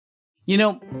You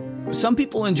know, some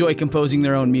people enjoy composing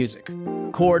their own music,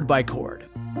 chord by chord,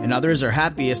 and others are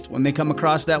happiest when they come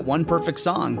across that one perfect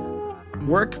song.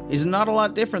 Work is not a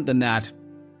lot different than that.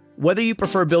 Whether you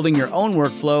prefer building your own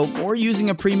workflow or using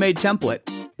a pre-made template,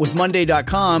 with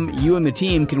Monday.com, you and the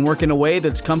team can work in a way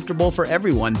that's comfortable for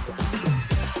everyone.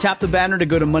 Tap the banner to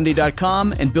go to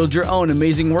Monday.com and build your own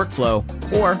amazing workflow,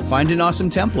 or find an awesome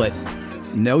template.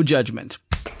 No judgment.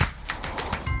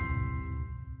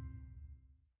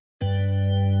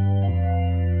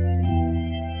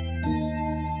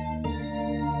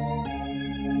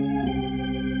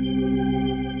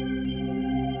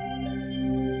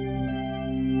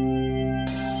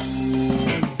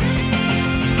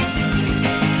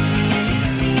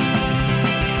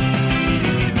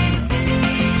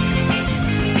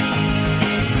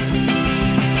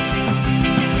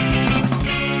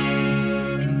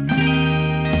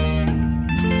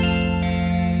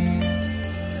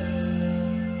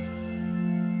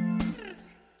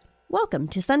 Welcome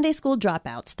to Sunday School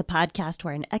Dropouts, the podcast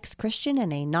where an ex-Christian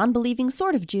and a non-believing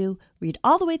sort of Jew read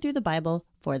all the way through the Bible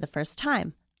for the first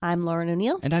time. I'm Lauren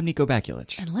O'Neill. And I'm Nico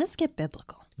Bakulich. And let's get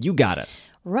biblical. You got it.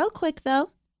 Real quick,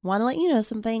 though, want to let you know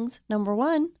some things. Number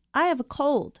one, I have a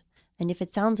cold. And if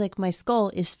it sounds like my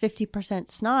skull is 50%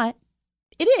 snot,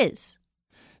 it is.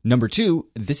 Number two,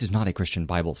 this is not a Christian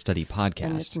Bible study podcast.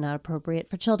 And it's not appropriate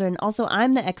for children. Also,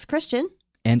 I'm the ex-Christian.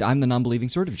 And I'm the non-believing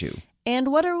sort of Jew. And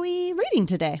what are we reading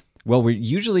today? Well, we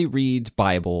usually read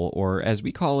Bible, or as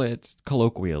we call it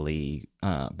colloquially,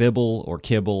 Bibble or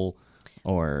Kibble,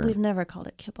 or... We've never called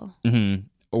it Kibble.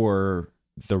 Or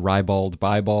the Ribald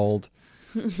Bibald.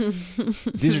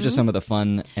 These are just some of the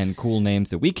fun and cool names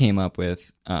that we came up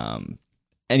with.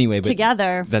 Anyway, but...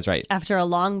 Together. That's right. After a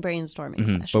long brainstorming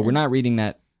session. But we're not reading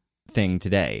that thing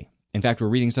today. In fact, we're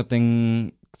reading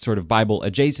something sort of Bible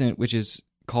adjacent, which is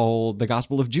called the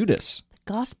Gospel of Judas.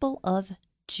 Gospel of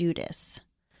Judas.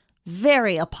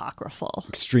 Very apocryphal.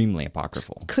 Extremely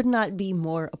apocryphal. Could not be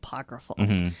more apocryphal.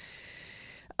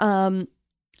 I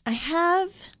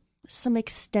have some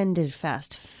extended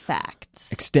fast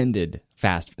facts. Extended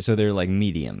fast. So they're like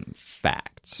medium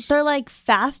facts. They're like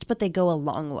fast, but they go a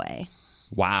long way.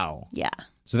 Wow. Yeah.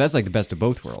 So that's like the best of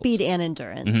both worlds. Speed and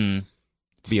endurance.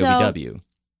 BOBW. So,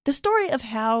 the story of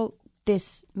how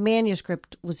this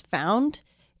manuscript was found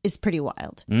is pretty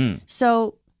wild.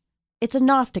 So it's a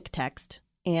Gnostic text.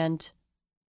 And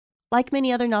like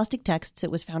many other Gnostic texts, it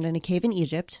was found in a cave in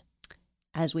Egypt.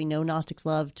 As we know, Gnostics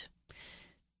loved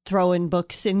throwing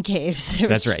books in caves.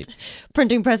 That's right.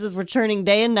 Printing presses were churning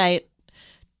day and night,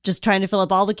 just trying to fill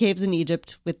up all the caves in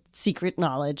Egypt with secret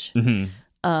knowledge. They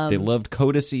loved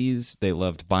codices. They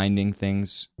loved binding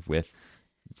things with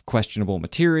questionable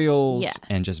materials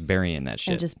and just burying that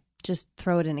shit. And just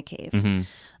throw it in a cave.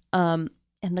 And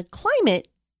the climate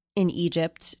in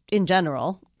Egypt, in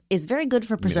general, is very good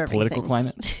for preserving political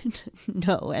things. Climate?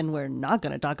 No, and we're not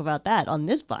going to talk about that on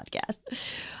this podcast.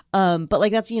 But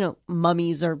like that's,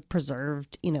 mummies are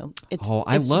preserved, it's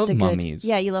I love mummies.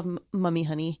 Yeah, you love mummy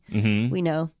honey. We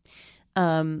know.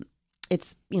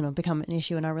 It's, become an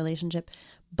issue in our relationship.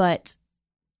 But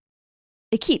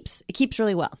it keeps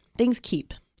really well. Things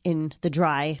keep in the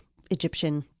dry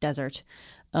Egyptian desert.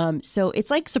 So it's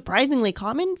like surprisingly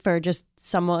common for just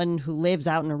someone who lives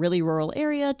out in a really rural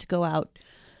area to go out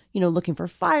looking for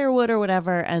firewood or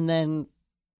whatever, and then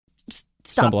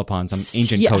stumble upon some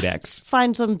ancient codex.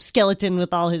 Find some skeleton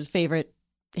with all his favorite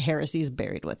heresies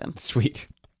buried with him. Sweet.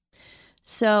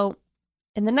 So,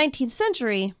 in the 19th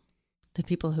century, the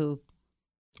people who...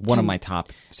 One of my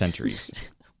top centuries.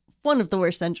 One of the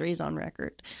worst centuries on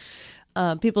record.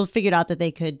 People figured out that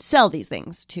they could sell these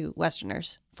things to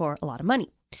Westerners for a lot of money.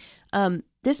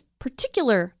 This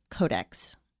particular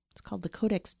codex, it's called the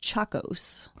Codex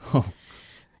Chacos.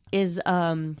 It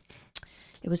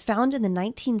was found in the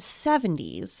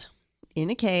 1970s in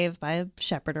a cave by a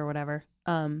shepherd or whatever,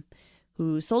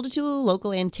 who sold it to a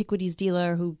local antiquities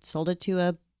dealer, who sold it to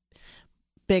a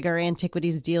bigger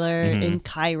antiquities dealer in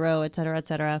Cairo, et cetera, et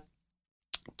cetera.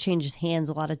 Changes hands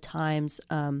a lot of times.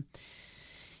 And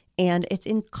it's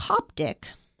in Coptic,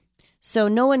 so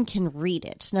no one can read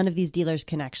it. None of these dealers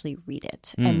can actually read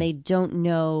it, and they don't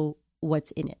know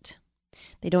what's in it.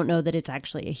 They don't know that it's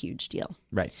actually a huge deal.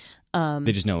 Right.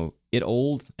 They just know it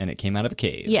old and it came out of a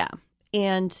cave. Yeah.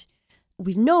 And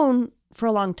we've known for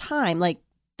a long time,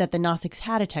 that the Gnostics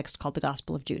had a text called the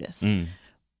Gospel of Judas.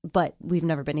 But we've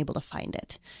never been able to find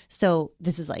it. So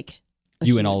this is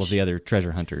you and all of the other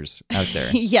treasure hunters out there.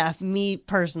 Yeah, me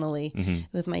personally,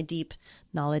 with my deep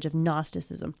knowledge of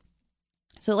Gnosticism.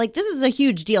 So this is a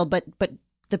huge deal, but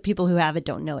the people who have it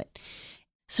don't know it.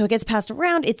 So it gets passed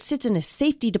around. It sits in a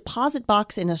safety deposit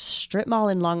box in a strip mall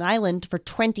in Long Island for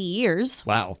 20 years.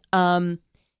 Wow.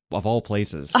 Of all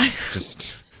places.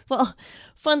 Just Well,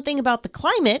 fun thing about the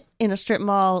climate in a strip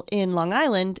mall in Long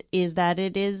Island is that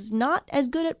it is not as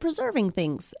good at preserving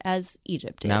things as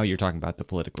Egypt is. now you're talking about the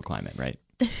political climate, right?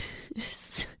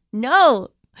 No.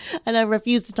 And I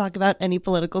refuse to talk about any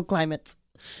political climates,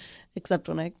 except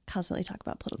when I constantly talk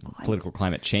about political climates. Political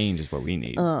climate change is what we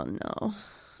need. Oh, no.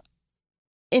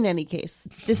 In any case,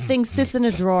 this thing sits in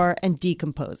a drawer and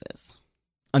decomposes.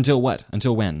 Until what?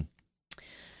 Until when?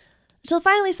 Until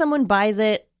finally someone buys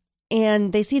it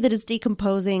and they see that it's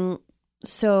decomposing,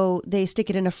 so they stick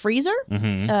it in a freezer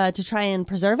to try and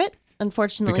preserve it.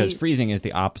 Unfortunately, Because freezing is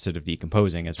the opposite of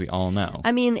decomposing, as we all know.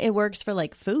 I mean, it works for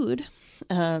like food.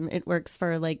 It works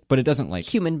for like But it doesn't like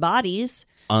human bodies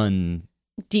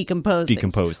decompose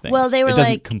decompose things. Well, they were it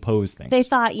doesn't like compose things. they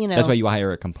thought, you know, That's why you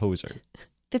hire a composer.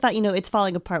 they thought, you know, it's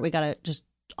falling apart. We gotta just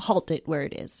halt it where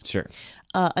it is. Sure.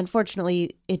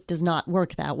 Unfortunately, it does not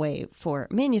work that way for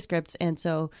manuscripts. And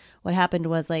so what happened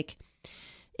was like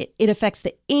it affects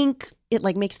the ink. It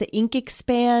like makes the ink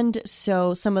expand.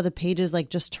 So some of the pages like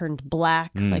just turned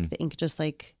black, like the ink just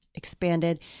like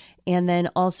expanded. And then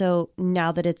also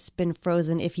now that it's been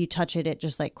frozen, if you touch it, it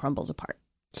just like crumbles apart.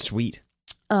 Sweet.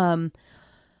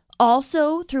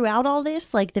 Also, throughout all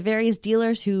this, like the various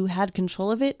dealers who had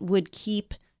control of it would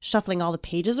keep shuffling all the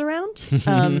pages around.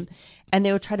 And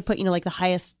they would try to put, you know, like the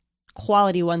highest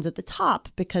quality ones at the top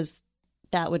because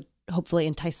that would hopefully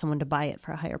entice someone to buy it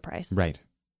for a higher price. Right.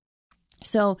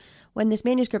 So when this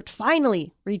manuscript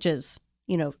finally reaches,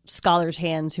 you know, scholars'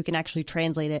 hands who can actually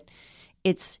translate it,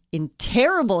 it's in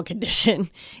terrible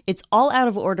condition. It's all out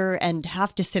of order and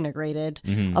half disintegrated.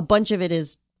 A bunch of it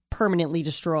is permanently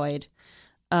destroyed.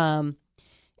 And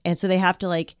so they have to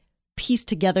like piece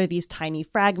together these tiny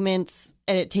fragments,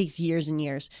 and it takes years and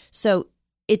years. So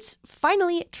it's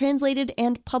finally translated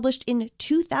and published in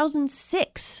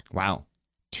 2006. Wow.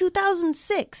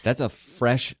 2006. That's a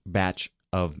fresh batch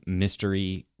of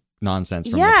mystery nonsense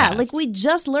from the past. Like we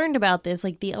just learned about this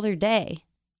like the other day,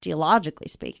 geologically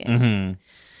speaking.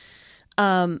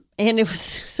 And it was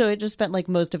so it just spent like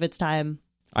most of its time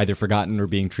either forgotten or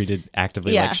being treated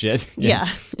actively like shit. Yeah.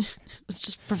 It's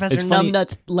just Professor It's funny-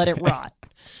 Numbnuts let it rot.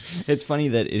 It's funny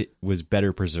that it was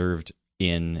better preserved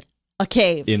in A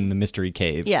cave. the mystery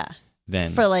cave Yeah.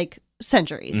 than For like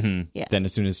centuries. Yeah. Then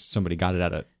as soon as somebody got it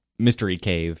out of mystery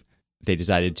cave, they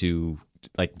decided to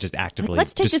like just actively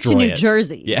Let's take this to destroy New it.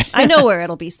 Jersey. Yeah. I know where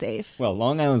it'll be safe. Well,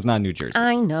 Long Island's not New Jersey,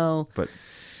 I know. but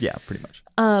yeah, pretty much.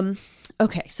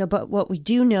 Okay, so but what we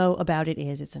do know about it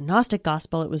is it's a Gnostic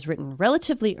gospel. It was written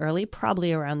relatively early,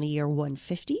 probably around the year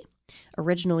 150,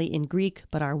 originally in Greek,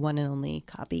 but our one and only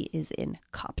copy is in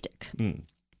Coptic.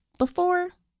 Before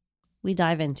we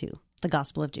dive into the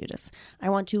Gospel of Judas, I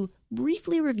want to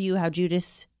briefly review how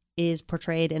Judas is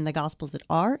portrayed in the Gospels that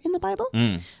are in the Bible,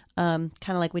 kind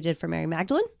of like we did for Mary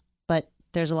Magdalene, but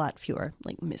there's a lot fewer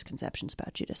like misconceptions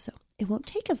about Judas, so it won't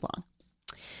take as long.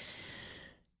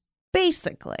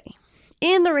 Basically,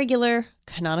 in the regular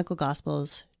canonical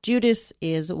Gospels, Judas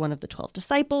is one of the 12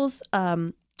 disciples.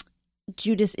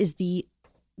 Judas is the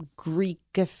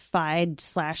Greekified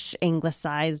 /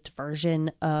 anglicized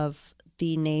version of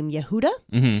the name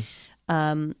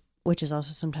Yehuda, which is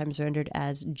also sometimes rendered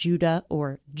as Judah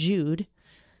or Jude.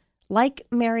 Like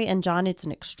Mary and John, it's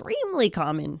an extremely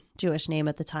common Jewish name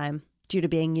at the time. Judah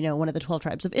being, you know, one of the 12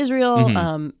 tribes of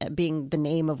Israel, being the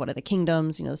name of one of the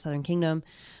kingdoms, you know, the southern kingdom.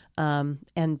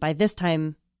 And by this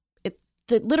time,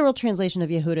 the literal translation of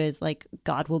Yehuda is like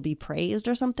God will be praised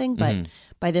or something. But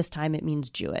by this time, it means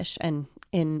Jewish. And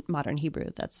in modern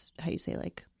Hebrew, that's how you say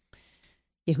like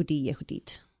Yehudi,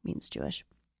 Yehudit means Jewish.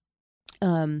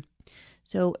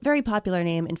 So very popular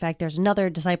name. In fact, there's another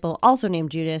disciple also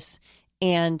named Judas,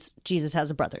 and Jesus has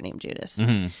a brother named Judas.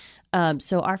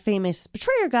 So our famous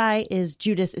betrayer guy is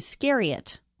Judas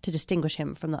Iscariot, to distinguish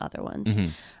him from the other ones.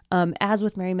 As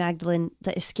with Mary Magdalene,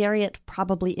 the Iscariot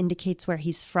probably indicates where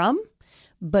he's from,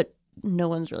 but no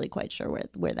one's really quite sure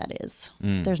where that is.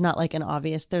 There's not like an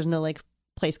obvious, there's no like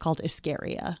place called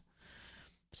Iscaria.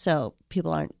 So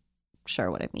people aren't sure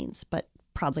what it means, but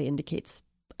probably indicates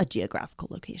a geographical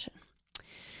location.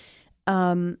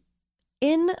 In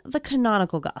the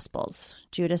canonical Gospels,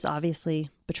 Judas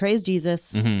obviously betrays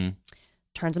Jesus,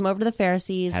 turns him over to the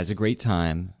Pharisees. Has a great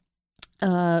time.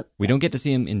 We don't get to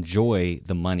see him enjoy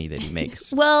the money that he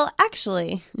makes. Well,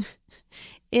 actually,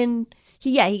 he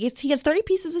gets 30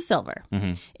 pieces of silver.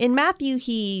 In Matthew,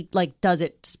 he like does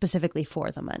it specifically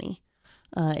for the money.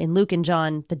 In Luke and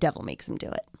John, the devil makes him do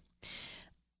it.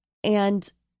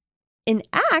 And in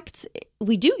Acts,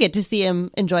 we do get to see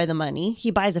him enjoy the money.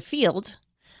 He buys a field.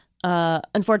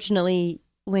 Unfortunately,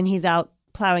 when he's out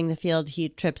plowing the field, he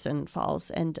trips and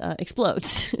falls and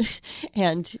explodes.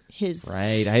 And his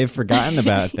Right. I have forgotten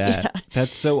about that. Yeah.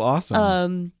 That's so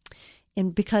awesome.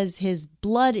 And because his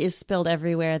blood is spilled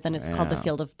everywhere, then it's called the Yeah.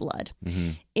 field of blood.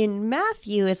 Mm-hmm. In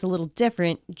Matthew, it's a little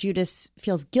different. Judas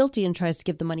feels guilty and tries to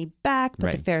give the money back,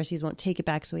 but the Right. Pharisees won't take it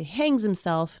back, so he hangs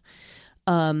himself.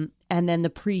 And then the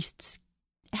priests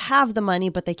have the money,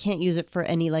 but they can't use it for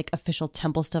any like official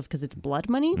temple stuff because it's blood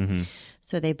money. Mm-hmm.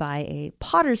 So they buy a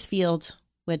potter's field,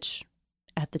 which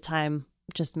at the time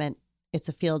just meant it's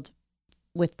a field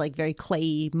with like very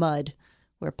clayey mud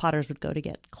where potters would go to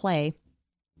get clay.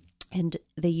 And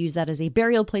they use that as a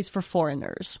burial place for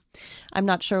foreigners. I'm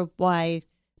not sure why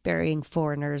burying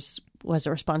foreigners was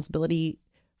a responsibility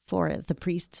for the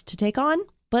priests to take on,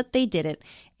 but they did it.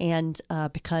 And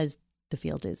because the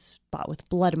field is bought with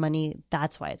blood money,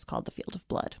 that's why it's called the Field of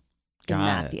Blood in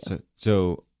Got Matthew. it.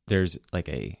 So there's like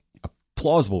a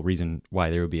plausible reason why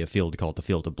there would be a field called the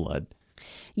Field of Blood,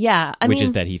 Yeah, I which mean,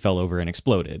 is that he fell over and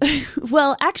exploded.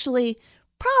 well, actually,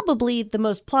 probably the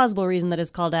most plausible reason that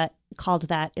it's called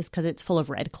that is because it's full of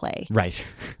red clay. Right.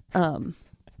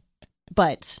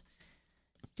 But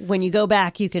when you go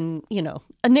back, you can,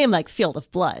 a name like Field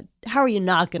of Blood. How are you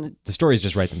not going to? The stories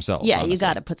just write themselves. Yeah, honestly. you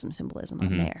got to put some symbolism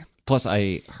on there. Plus,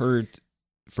 I heard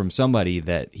from somebody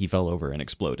that he fell over and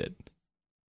exploded.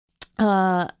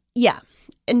 Yeah.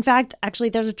 In fact, actually,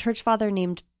 there's a church father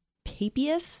named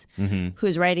Papias who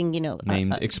is writing,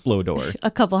 Named Explodor.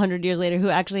 a couple hundred years later, who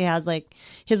actually has like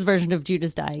his version of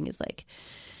Judas dying is like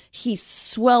he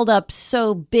swelled up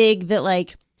so big that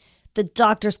like the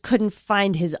doctors couldn't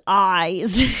find his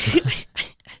eyes,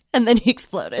 and then he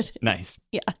exploded. Nice.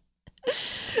 Yeah.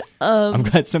 I'm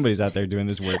glad somebody's out there doing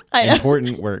this work. I know.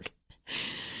 Important work.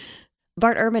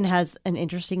 Bart Ehrman has an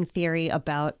interesting theory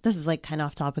about, this is like kind of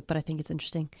off topic, but I think it's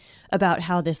interesting, about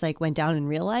how this like went down in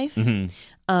real life.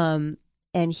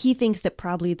 And he thinks that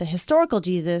probably the historical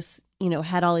Jesus,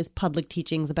 had all these public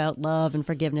teachings about love and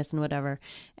forgiveness and whatever,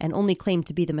 and only claimed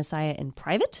to be the Messiah in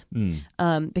private.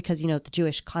 Because, the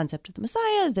Jewish concept of the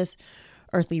Messiah is this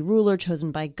earthly ruler chosen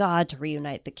by God to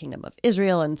reunite the kingdom of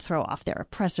Israel and throw off their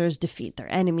oppressors, defeat their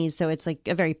enemies. So it's like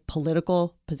a very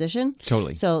political position.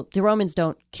 Totally. So the Romans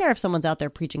don't care if someone's out there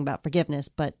preaching about forgiveness,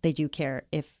 but they do care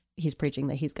if he's preaching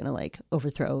that he's going to like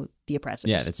overthrow the oppressors.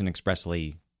 Yeah, it's an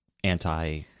expressly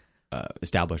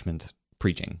anti-establishment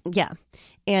preaching. Yeah.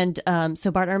 And so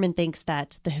Bart Ehrman thinks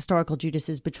that the historical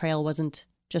Judas's betrayal wasn't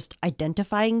just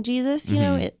identifying Jesus,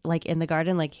 like in the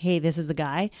garden, like, hey, this is the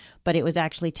guy. But it was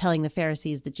actually telling the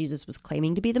Pharisees that Jesus was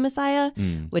claiming to be the Messiah,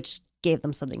 which gave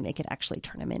them something they could actually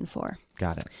turn him in for.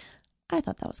 Got it. I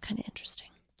thought that was kind of interesting.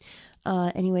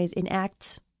 Anyways, in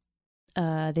Acts,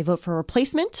 they vote for a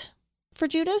replacement for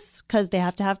Judas because they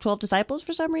have to have 12 disciples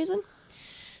for some reason.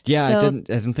 Yeah, So-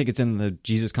 I don't think it's in the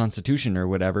Jesus Constitution or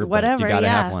whatever, but Whatever, you got to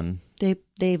yeah. have one.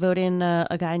 They vote in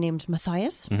a guy named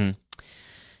Matthias. Mhm.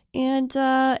 And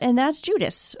that's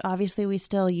Judas. Obviously, we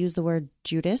still use the word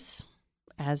Judas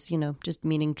as, just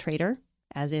meaning traitor,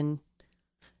 as in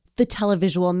the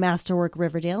televisual masterwork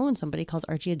Riverdale when somebody calls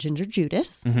Archie a ginger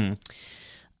Judas.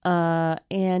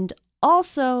 And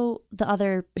also, the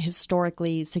other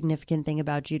historically significant thing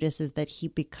about Judas is that he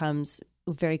becomes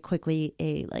very quickly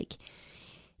a like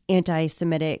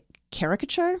anti-Semitic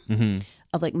caricature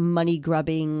of like money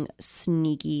grubbing,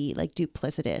 sneaky, like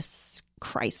duplicitous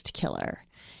Christ killer.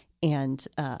 And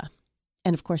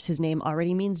of course, his name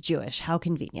already means Jewish. How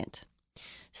convenient.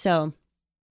 So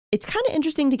it's kind of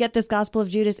interesting to get this Gospel of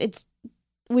Judas,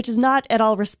 which is not at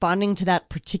all responding to that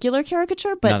particular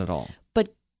caricature, but Not at all.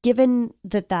 But given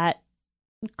that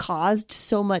caused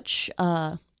so much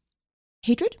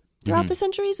hatred throughout the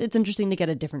centuries, it's interesting to get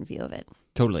a different view of it.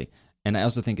 Totally. And I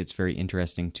also think it's very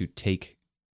interesting to take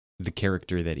the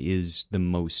character that is the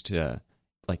most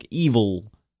like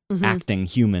evil acting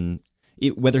human,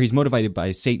 whether he's motivated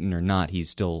by Satan or not, he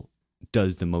still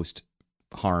does the most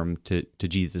harm to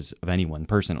Jesus of anyone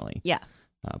personally. Yeah.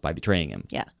 By betraying him.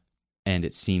 Yeah. And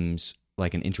it seems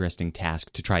like an interesting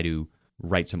task to try to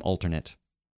write some alternate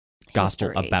gospel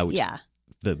History. about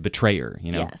the betrayer,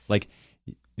 Yes. Like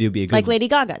it would be a good Like Lady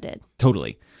Gaga did.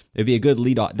 Totally. It'd be a good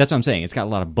lead off. That's what I'm saying. It's got a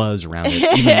lot of buzz around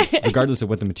it. Even regardless of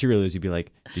what the material is, you'd be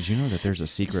like, did you know that there's a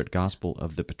secret gospel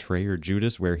of the betrayer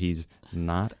Judas where he's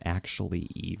not actually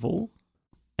evil?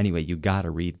 Anyway, you got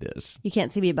to read this. You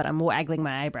can't see me, but I'm waggling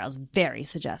my eyebrows very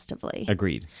suggestively.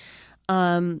 Agreed.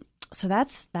 So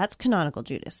that's canonical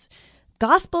Judas.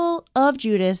 Gospel of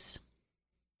Judas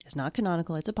is not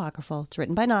canonical. It's apocryphal. It's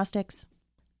written by Gnostics.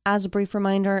 As a brief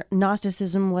reminder,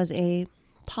 Gnosticism was a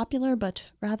popular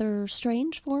but rather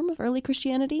strange form of early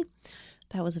Christianity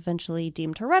that was eventually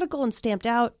deemed heretical and stamped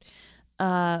out.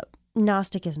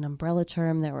 Gnostic is an umbrella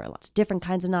term. There were lots of different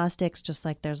kinds of Gnostics, just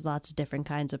like there's lots of different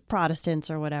kinds of Protestants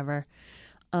or whatever.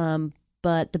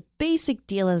 But the basic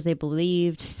deal is they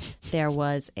believed there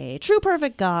was a true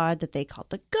perfect God that they called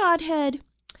the Godhead,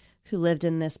 who lived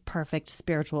in this perfect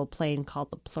spiritual plane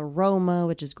called the Pleroma,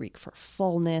 which is Greek for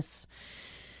fullness.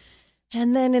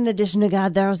 And then in addition to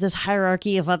God, there was this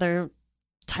hierarchy of other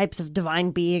types of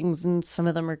divine beings, and some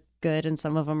of them are good and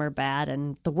some of them are bad,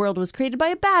 and the world was created by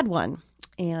a bad one.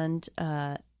 And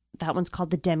that one's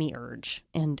called the Demiurge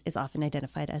and is often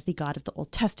identified as the God of the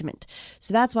Old Testament.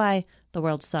 So that's why the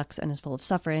world sucks and is full of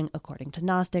suffering, according to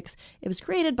Gnostics. It was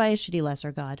created by a shitty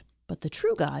lesser God, but the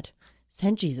true God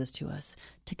sent Jesus to us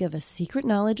to give us secret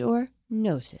knowledge or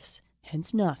gnosis,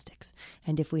 hence Gnostics.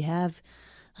 And if we have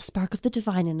a spark of the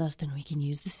divine in us, then we can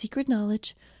use the secret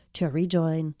knowledge to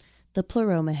rejoin the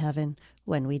Pleroma heaven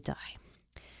when we die.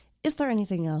 Is there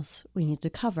anything else we need to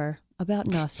cover about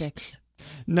Gnostics?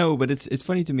 No, but it's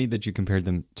funny to me that you compared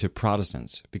them to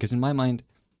Protestants, because in my mind,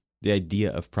 the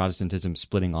idea of Protestantism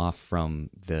splitting off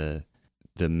from the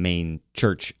main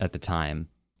church at the time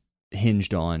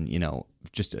hinged on,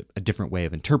 just a different way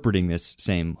of interpreting this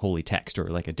same holy text, or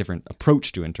like a different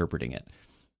approach to interpreting it.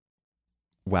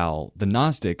 While the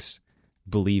Gnostics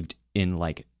believed in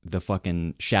like the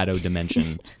fucking shadow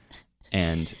dimension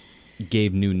and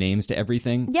gave new names to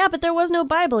everything. Yeah, but there was no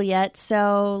Bible yet,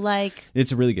 so like...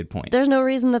 It's a really good point. There's no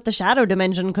reason that the shadow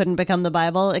dimension couldn't become the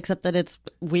Bible, except that it's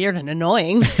weird and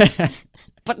annoying.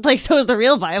 But like, so is the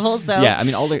real Bible, so... Yeah, I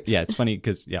mean, it's funny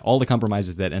because, all the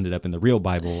compromises that ended up in the real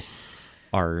Bible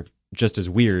are just as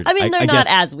weird. I mean, they're not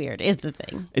as weird, is the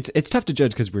thing. It's tough to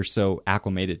judge because we're so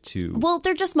acclimated to... Well,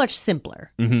 they're just much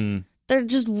simpler. Mm-hmm. They're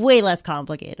just way less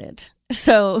complicated.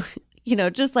 So...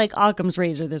 just like Occam's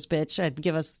razor this bitch and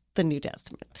give us the New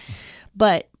Testament.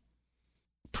 But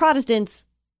Protestants,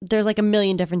 there's like a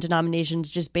million different denominations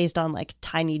just based on like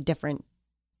tiny different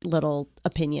little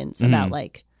opinions about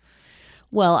like,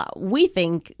 well, we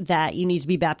think that you need to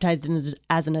be baptized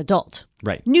as an adult.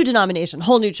 Right. New denomination,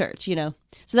 whole new church,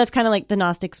 So that's kind of like the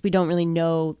Gnostics. We don't really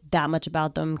know that much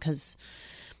about them because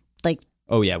like...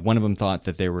 Oh, yeah. One of them thought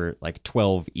that there were like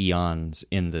 12 eons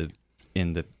in the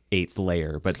 8th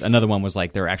layer, but another one was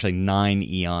like there are actually 9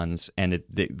 eons and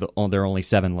there are only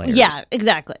 7 layers. Yeah,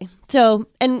 exactly. So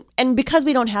and because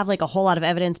we don't have like a whole lot of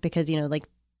evidence, because like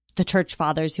the church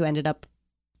fathers who ended up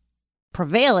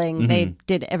prevailing, they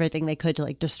did everything they could to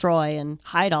like destroy and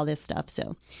hide all this stuff.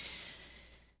 So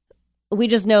we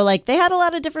just know like they had a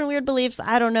lot of different weird beliefs.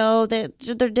 I don't know, they're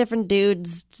different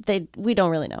dudes. We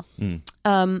don't really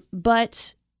know.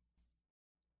 But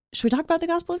should we talk about the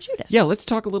Gospel of Judas? Yeah, let's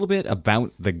talk a little bit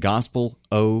about the Gospel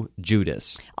o'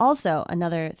 Judas. Also,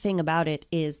 another thing about it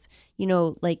is,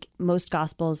 like most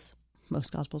Gospels,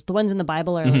 the ones in the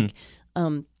Bible are like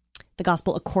the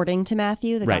Gospel according to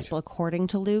Matthew, the Gospel according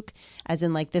to Luke, as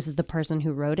in like this is the person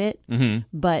who wrote it.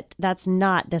 But that's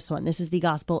not this one. This is the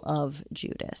Gospel of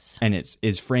Judas. And it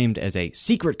is framed as a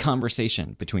secret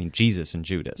conversation between Jesus and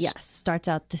Judas. Yes. Starts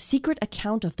out the secret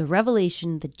account of the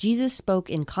revelation that Jesus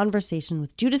spoke in conversation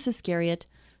with Judas Iscariot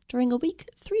during a week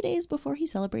 3 days before he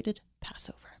celebrated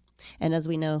Passover. And as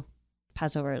we know,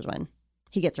 Passover is when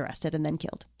he gets arrested and then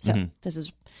killed. So this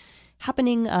is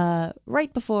happening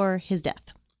right before his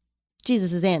death.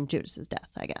 Jesus's and Judas's death,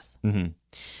 I guess.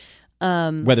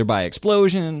 Whether by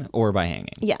explosion or by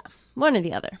hanging. Yeah, one or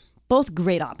the other. Both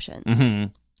great options.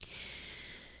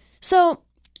 So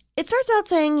it starts out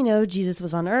saying, Jesus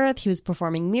was on earth, he was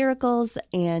performing miracles,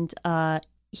 and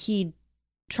he'd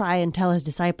try and tell his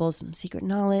disciples some secret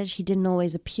knowledge. He didn't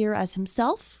always appear as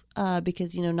himself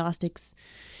because, Gnostics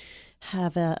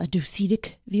have a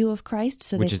Docetic view of Christ.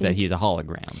 So which is that he's a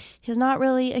hologram. He's not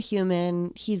really a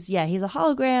human. He's a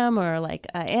hologram or like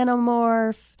an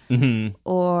anamorph.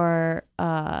 Or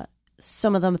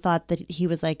some of them thought that he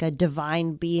was like a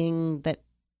divine being that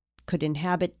could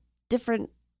inhabit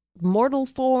different mortal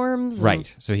forms.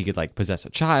 Right. So he could like possess a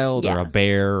child or a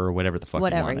bear or whatever the fuck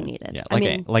whatever he wanted. He needed. Yeah,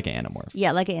 like an anamorph.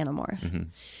 Yeah, like an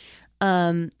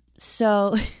anamorph.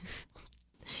 So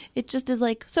it just is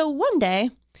like, so one day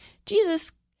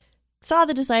Jesus saw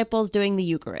the disciples doing the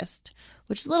Eucharist,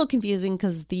 which is a little confusing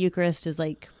because the Eucharist is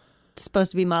like supposed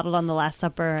to be modeled on the Last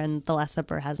Supper, and the Last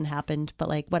Supper hasn't happened, but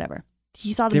like whatever.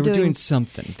 He saw them doing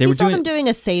something. He saw them doing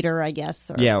a Seder, I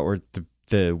guess. Or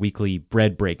the weekly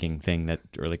bread breaking thing that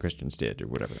early Christians did or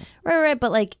whatever. Right.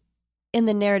 But like in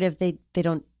the narrative, they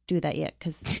don't do that yet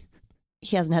because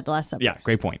he hasn't had the Last Supper. Yeah,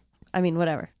 great point. I mean,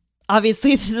 whatever.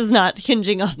 Obviously, this is not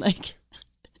hinging on like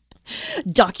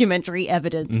documentary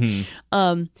evidence.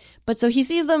 But so he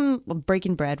sees them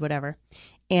breaking bread, whatever,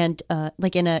 and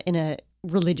like in a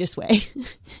religious way,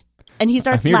 and he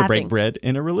starts I'm here laughing. to break bread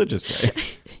in a religious way.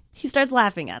 He starts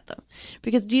laughing at them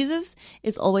because Jesus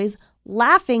is always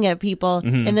laughing at people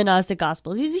in the Gnostic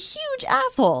Gospels. He's a huge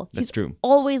asshole. That's true.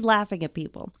 Always laughing at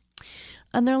people.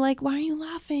 And they're like, why are you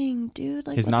laughing, dude?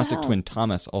 Like, His what the Gnostic hell? twin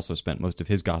Thomas also spent most of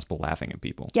his gospel laughing at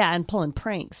people. Yeah, and pulling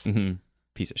pranks.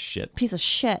 Piece of shit. Piece of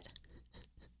shit.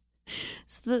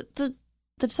 So the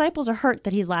disciples are hurt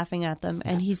that he's laughing at them.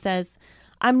 And he says,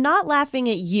 I'm not laughing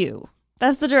at you.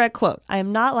 That's the direct quote. I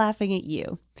am not laughing at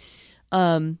you.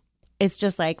 It's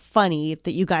just like funny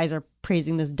that you guys are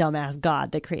praising this dumbass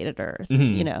God that created Earth,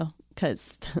 you know,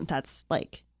 because that's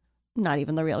like not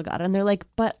even the real God. And they're like,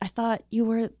 but I thought you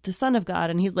were the son of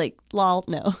God. And he's like, lol,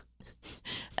 no.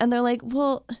 And they're like,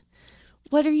 well,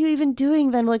 what are you even doing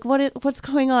then? Like, what's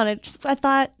going on? I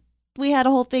thought we had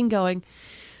a whole thing going.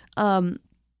 I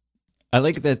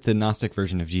like that the Gnostic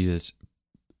version of Jesus,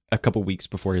 a couple weeks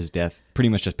before his death, pretty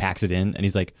much just packs it in. And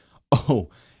he's like, oh,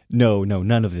 no,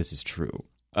 none of this is true.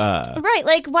 Right.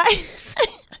 Like, why?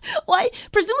 Why?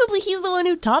 Presumably he's the one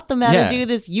who taught them how to do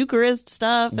this Eucharist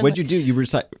stuff. What'd you do? You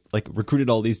recruited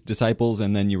all these disciples,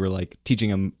 and then you were like teaching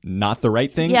them not the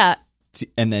right thing. Yeah.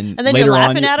 And then later you're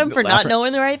laughing at them for not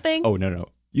knowing the right thing. Oh, no.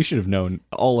 You should have known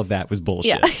all of that was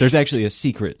bullshit. Yeah. There's actually a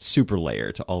secret super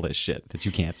layer to all this shit that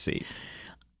you can't see.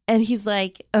 And he's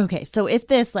like, okay, so if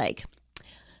this like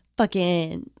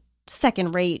fucking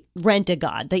second-rate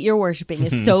rent-a-god that you're worshiping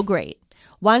is so great,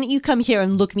 why don't you come here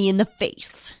and look me in the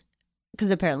face? Because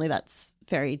apparently that's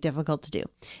very difficult to do.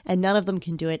 And none of them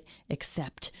can do it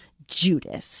except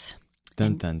Judas.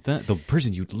 Dun, dun, dun. The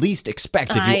person you'd least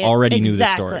expect if you already knew the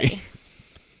story.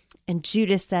 And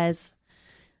Judas says,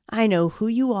 I know who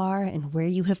you are and where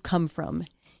you have come from.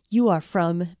 You are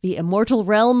from the immortal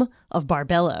realm of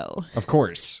Barbello. Of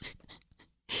course.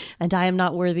 And I am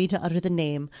not worthy to utter the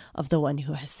name of the one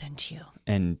who has sent you.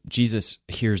 And Jesus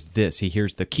hears this. He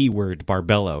hears the keyword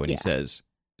Barbello, and he says,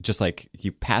 just like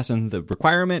you pass in the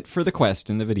requirement for the quest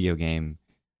in the video game,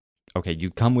 okay,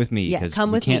 you come with me because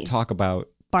we can't talk about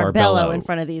Barbello in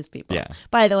front of these people. Yeah.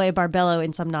 By the way, Barbello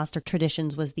in some Gnostic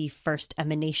traditions was the first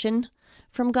emanation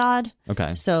from God.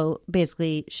 Okay. So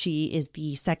basically, she is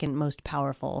the second most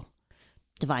powerful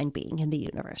divine being in the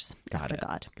universe after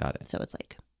God. Got it. So it's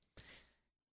like,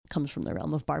 comes from the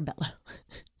realm of Barbello.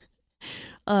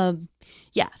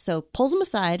 So pulls him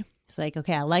aside. It's like,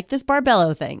 okay, I like this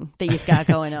Barbello thing that you've got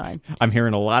going on. I'm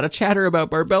hearing a lot of chatter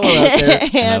about Barbello out there,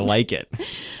 and I like it.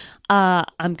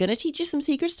 I'm going to teach you some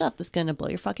secret stuff that's going to blow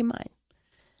your fucking mind.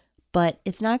 But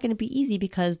it's not going to be easy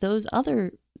because those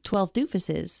other 12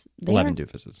 doofuses. 11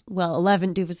 doofuses. Well,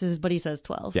 11 doofuses, but he says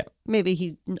 12. Yeah. Maybe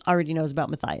he already knows about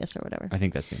Matthias or whatever. I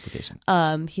think that's the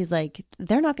implication. He's like,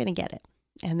 they're not going to get it.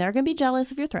 And they're going to be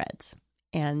jealous of your threads.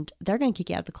 And they're going to kick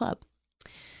you out of the club.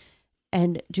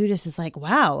 And Judas is like,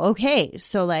 wow, okay.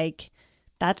 So like,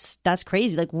 that's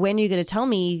crazy. Like, when are you going to tell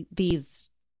me these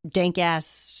dank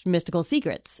ass mystical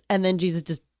secrets? And then Jesus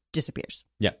just disappears.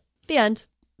 Yeah. The end.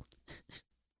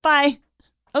 Bye.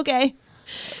 Okay.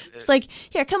 It's like,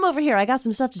 here, come over here. I got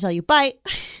some stuff to tell you. Bye.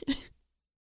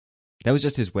 That was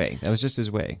just his way. That was just his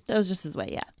way,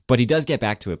 yeah. But he does get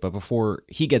back to it. But before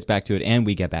he gets back to it and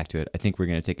we get back to it, I think we're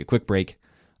going to take a quick break.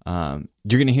 You're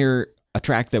going to hear a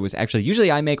track that was actually,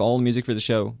 usually I make all the music for the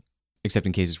show, except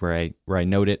in cases where I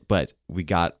note it. But we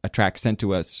got a track sent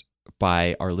to us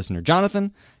by our listener,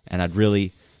 Jonathan. And I'd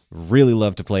really, really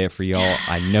love to play it for y'all.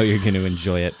 I know you're going to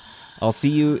enjoy it. I'll see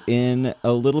you in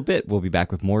a little bit. We'll be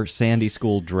back with more Sunday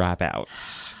School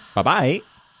Dropouts. Bye-bye.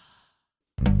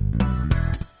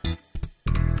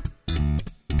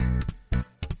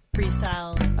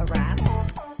 Freestyle a rap.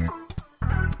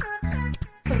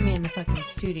 Put me in the fucking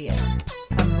studio.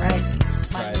 I'm ready.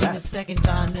 My name is Second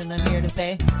John, and I'm here to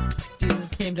say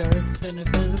Jesus came to Earth in a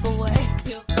physical way.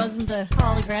 He wasn't a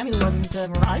hologram. He wasn't a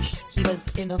mirage. He was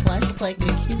in the flesh, like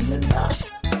a human. Gosh.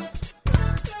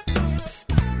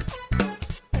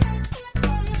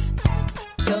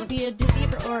 Don't be a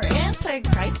deceiver or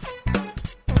antichrist.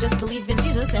 Just believe in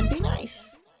Jesus and be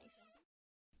nice.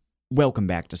 Welcome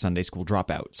back to Sunday School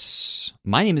Dropouts.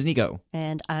 My name is Nico.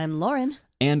 And I'm Lauren.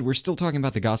 And we're still talking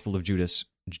about the Gospel of Judas.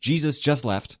 Jesus just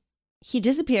left. He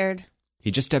disappeared.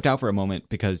 He just stepped out for a moment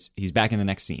because he's back in the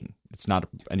next scene. It's not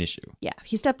an issue. Yeah,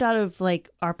 he stepped out of like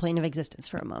our plane of existence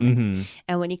for a moment. Mm-hmm.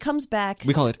 And when he comes back...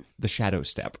 We call it the shadow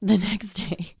step. The next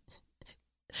day.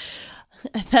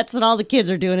 That's what all the kids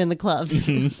are doing in the clubs.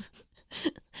 Mm-hmm.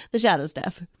 The shadow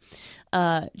step.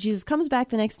 Jesus comes back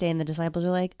the next day and the disciples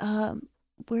are like,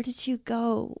 where did you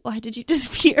go? Why did you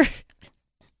disappear?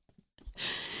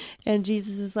 And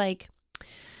Jesus is like,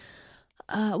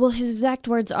 well, his exact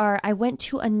words are, I went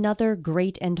to another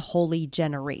great and holy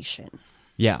generation.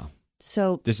 Yeah.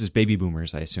 So This is baby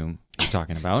boomers, I assume, he's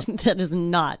talking about. that is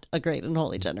not a great and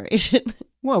holy generation.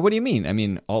 Well, what do you mean? I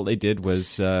mean, all they did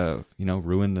was,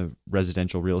 ruin the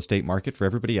residential real estate market for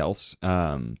everybody else,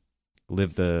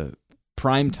 live the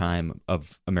prime time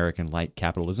of American light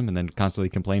capitalism, and then constantly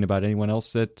complain about anyone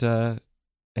else that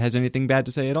has anything bad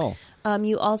to say at all.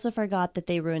 You also forgot that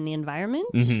they ruined the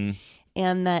environment. Mm-hmm.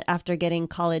 And that after getting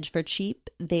college for cheap,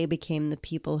 they became the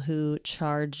people who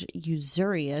charge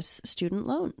usurious student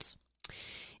loans.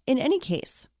 In any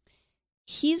case,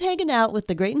 he's hanging out with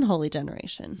the great and holy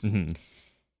generation, Mm-hmm.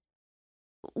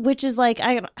 which is like,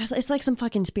 it's like some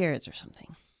fucking spirits or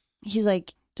something. He's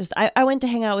like, I went to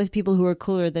hang out with people who are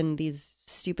cooler than these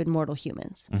stupid mortal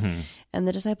humans. Mm-hmm. And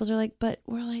the disciples are like, but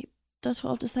we're like the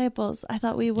 12 disciples. I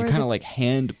thought we were You kind of like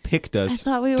hand-picked us I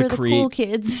thought we to were the create cool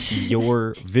kids.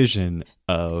 your vision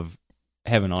of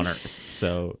heaven on earth.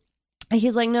 So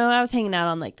He's like, no, I was hanging out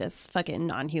on like this fucking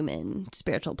non-human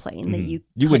spiritual plane that you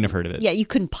wouldn't have heard of it. Yeah, you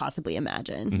couldn't possibly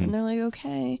imagine. Mhm. And they're like,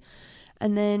 okay.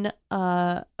 And then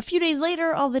a few days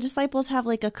later, all the disciples have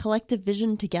like a collective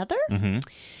vision together.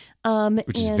 Mm-hmm.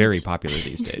 Which is and very popular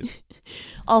these days.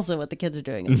 also what the kids are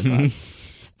doing in the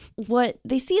book. What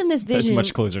they see in this That's vision,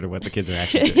 much closer to what the kids are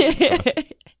actually doing.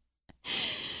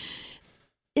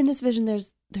 in this vision,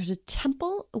 there's a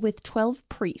temple with 12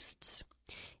 priests.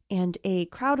 And a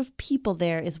crowd of people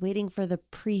there is waiting for the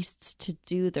priests to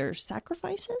do their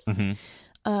sacrifices. Mhm.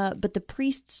 But the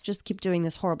priests just keep doing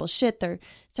this horrible shit. They're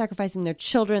sacrificing their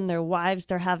children, their wives.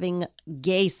 They're having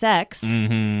gay sex.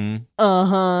 Mm-hmm.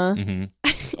 Uh-huh. Mm-hmm.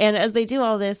 And as they do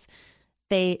all this,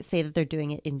 they say that they're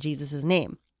doing it in Jesus'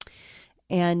 name.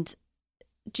 And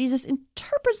Jesus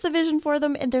interprets the vision for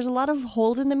them, and there's a lot of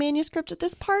holes in the manuscript at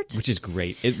this part. Which is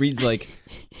great. It reads like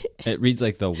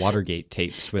the Watergate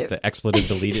tapes with the expletive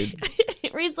deleted.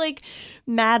 It reads like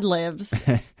Mad Libs.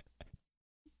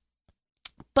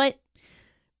 But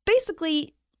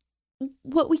basically,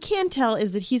 what we can tell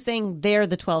is that he's saying they're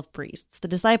the 12 priests. The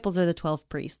disciples are the 12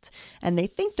 priests. And they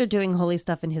think they're doing holy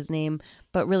stuff in his name,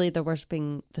 but really they're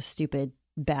worshiping the stupid,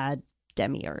 bad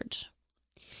demiurge.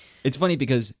 It's funny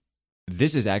because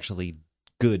this is actually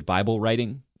good Bible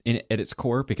writing at its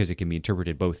core, because it can be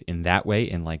interpreted both in that way,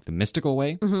 in like the mystical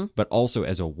way, but also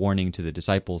as a warning to the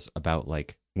disciples about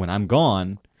like, when I'm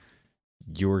gone,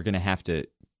 you're going to have to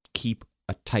keep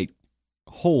a tight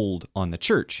hold on the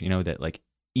church. You know, that like,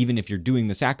 even if you're doing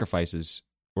the sacrifices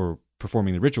or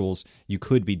performing the rituals, you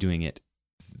could be doing it,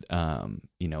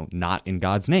 not in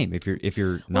God's name. If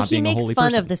you're not being a holy person. He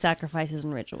makes fun of the sacrifices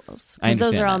and rituals, because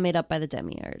those are all made up by the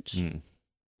demiurge. Mm.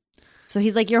 So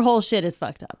he's like, your whole shit is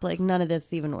fucked up. Like, none of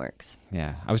this even works.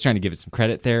 Yeah, I was trying to give it some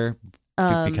credit there,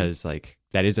 because like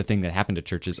that is a thing that happened to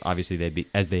churches. Obviously,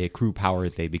 as they accrue power,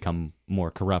 they become more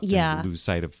corrupt and lose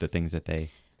sight of the things that they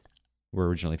were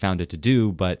originally founded to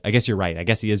do. But I guess you're right. I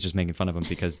guess he is just making fun of them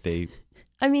because they.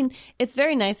 I mean, it's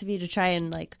very nice of you to try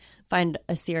and like find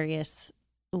a serious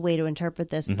way to interpret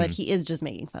this, but he is just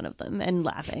making fun of them and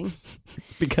laughing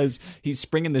because he's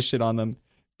springing this shit on them,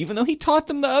 even though he taught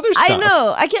them the other stuff. I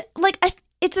know. I get like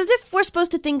it's as if we're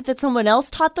supposed to think that someone else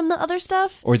taught them the other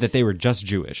stuff, or that they were just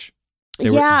Jewish.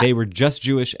 They were just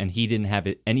Jewish, and he didn't have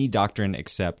any doctrine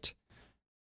except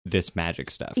this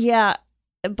magic stuff. Yeah,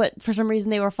 but for some reason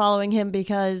they were following him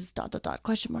because ...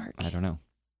 question mark. I don't know.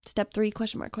 Step 3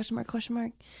 question mark question mark question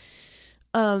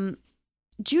mark.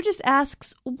 Judas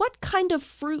asks, what kind of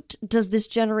fruit does this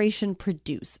generation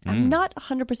produce? I'm not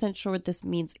 100% sure what this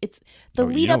means. It's the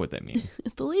lead up. What that means.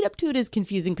 The lead up to it is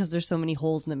confusing because there's so many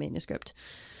holes in the manuscript,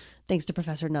 thanks to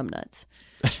Professor Numbnuts.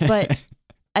 But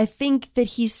I think that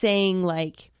he's saying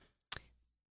like,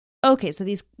 okay, so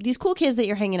these cool kids that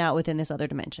you're hanging out with in this other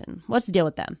dimension, what's the deal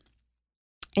with them?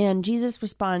 And Jesus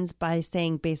responds by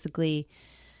saying basically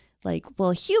like,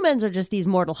 well, humans are just these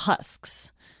mortal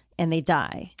husks and they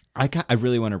die. I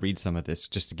really want to read some of this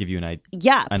just to give you an idea.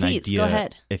 Yeah, please, go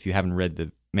ahead. If you haven't read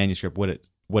the manuscript,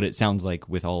 what it sounds like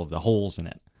with all of the holes in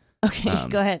it. Okay,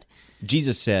 go ahead.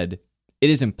 Jesus said, "It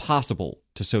is impossible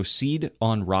to sow seed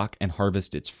on rock and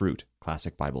harvest its fruit."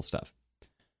 Classic Bible stuff.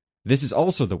 "This is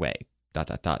also the way, ...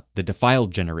 the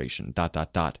defiled generation, ...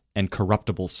 and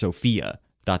corruptible Sophia, ...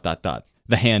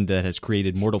 the hand that has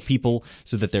created mortal people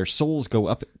so that their souls go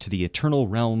up to the eternal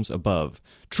realms above.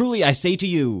 Truly I say to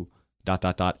you, ...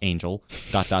 angel, ...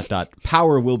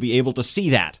 power will be able to see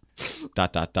that, ...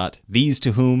 these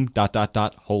to whom ...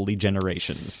 holy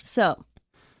generations." So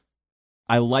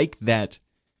I like that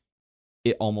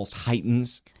it almost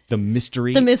heightens the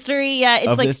mystery. The mystery, yeah. It's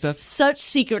of like this stuff. such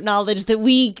secret knowledge that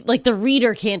we, like the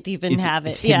reader, can't even have it.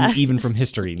 It's hidden Yeah. even from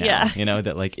history now. Yeah. You know,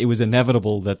 that like it was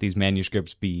inevitable that these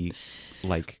manuscripts be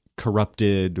like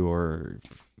corrupted or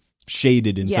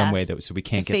shaded in some Yeah. way that so we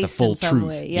can't get the Effaced full in some truth.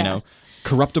 way, You yeah. know,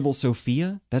 corruptible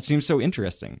Sophia. That seems so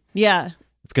interesting Yeah.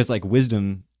 because like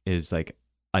wisdom is like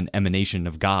an emanation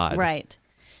of God. Right.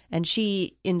 And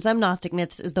she, in some Gnostic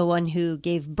myths, is the one who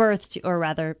gave birth to, or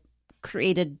rather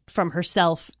created from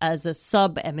herself as a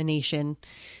sub-emanation,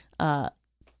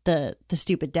 the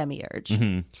stupid demiurge.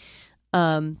 Mhm.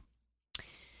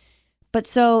 But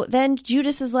so then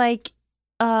Judas is like,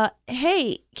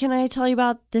 hey, can I tell you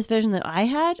about this vision that I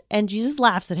had? And Jesus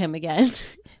laughs at him again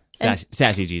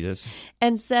Sassy Jesus.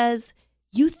 and says,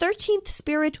 you 13th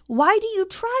spirit, why do you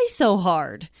try so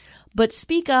hard? But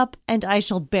speak up and I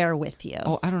shall bear with you.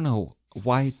 Oh, I don't know.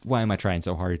 Why am I trying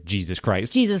so hard? Jesus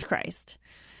Christ. Jesus Christ.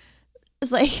 It's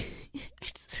like,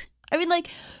 I mean, like,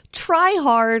 try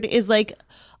hard is like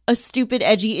a stupid,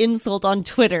 edgy insult on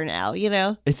Twitter now, you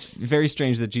know? It's very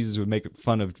strange that Jesus would make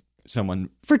fun of someone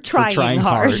For trying hard.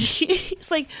 hard. It's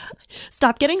like,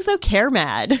 stop getting so care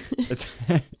mad. It's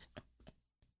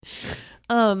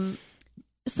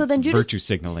So then Judas, virtue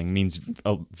signaling means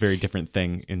a very different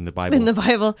thing in the Bible. in the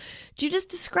Bible, Judas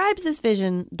describes this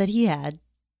vision that he had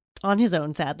on his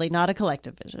own, sadly, not a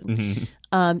collective vision,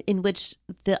 Mhm. in which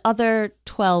the other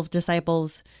 12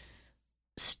 disciples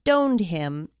stoned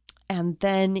him, and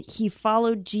then he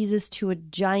followed Jesus to a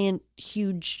giant,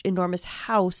 huge, enormous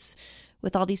house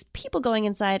with all these people going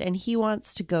inside, and he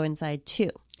wants to go inside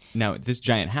too. Now, this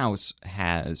giant house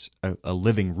has a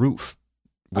living roof.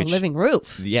 A living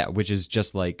roof. Yeah, which is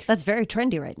just like... That's very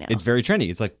trendy right now. It's very trendy.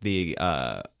 It's like the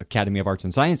Academy of Arts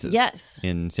and Sciences Yes.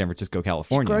 in San Francisco, Just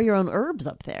California, grow your own herbs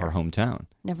up there. our hometown.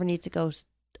 Never need to go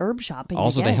herb shopping.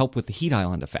 Also, they again. help with the heat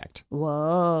island effect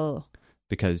Whoa.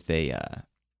 because they, I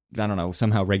don't know,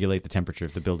 somehow regulate the temperature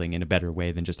of the building in a better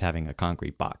way than just having a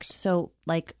concrete box. So,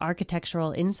 like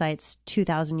architectural insights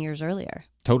 2,000 years earlier.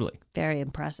 Totally. Very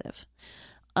impressive.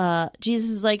 Jesus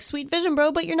is like, sweet vision,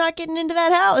 bro, but you're not getting into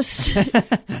that house.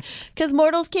 Because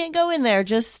mortals can't go in there,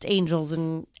 just angels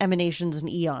and emanations and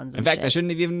eons. And In fact, shit. I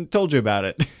shouldn't have even told you about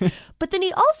it. But then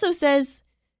he also says,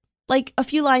 like a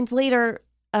few lines later,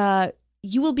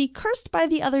 you will be cursed by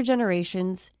the other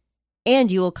generations, and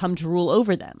you will come to rule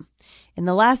over them. In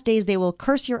the last days, they will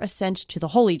curse your ascent to the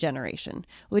holy generation,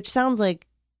 which sounds like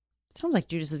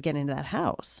Judas is getting into that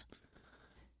house.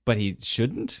 But he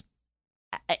shouldn't?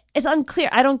 It's unclear.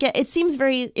 I don't get. It seems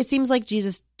like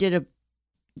Jesus did a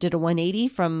 180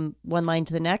 from one line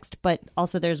to the next, but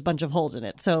also there's a bunch of holes in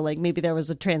it. So like maybe there was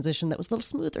a transition that was a little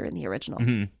smoother in the original.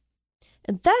 Mm-hmm.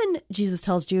 And then Jesus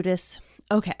tells Judas,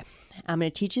 okay, I'm going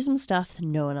to teach you some stuff that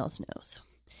no one else knows.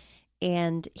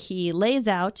 And he lays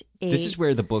out This is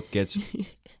where the book gets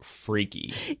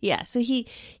freaky. Yeah, so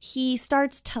he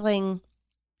starts telling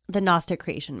the Gnostic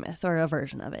creation myth, or a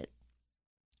version of it,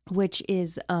 which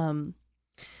is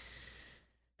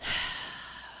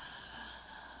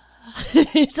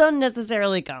it's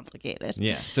unnecessarily complicated.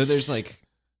 Yeah. So there's like,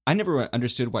 I never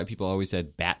understood why people always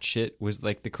said bat shit was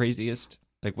like the craziest.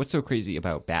 Like, what's so crazy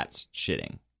about bats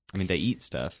shitting? I mean, they eat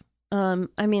stuff.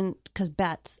 I mean, because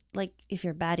bats, like, if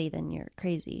you're batty, then you're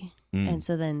crazy. And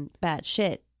so then bat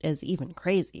shit is even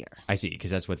crazier. I see, because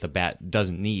that's what the bat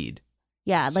doesn't need.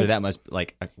 Yeah. So that must,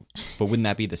 like, but wouldn't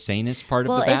that be the sanest part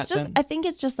well, of the bat it's just, then? I think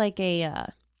it's just like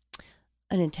an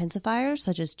intensifier,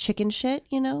 such as chicken shit,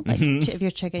 you know? Like, if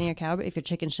you're chicken, you're cow, but if you're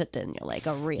chicken shit, then you're like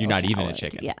a real You're not even a coward.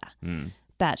 chicken. Yeah. Mm.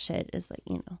 Bat shit is like,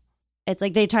 you know, it's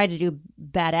like they tried to do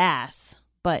badass,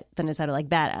 but then it sounded like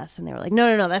badass, and they were like,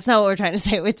 no, that's not what we're trying to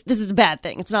say. This is a bad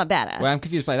thing. It's not badass. Well, I'm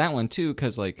confused by that one, too,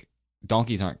 because, like,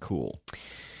 donkeys aren't cool.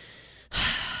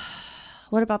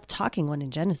 What about the talking one in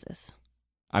Genesis?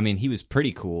 I mean, he was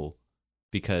pretty cool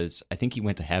because I think he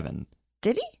went to heaven.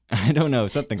 Did he? I don't know,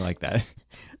 something like that.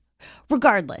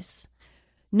 Regardless,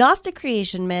 Gnostic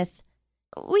creation myth,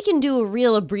 we can do a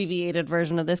real abbreviated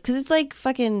version of this because it's like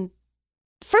fucking,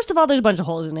 first of all, there's a bunch of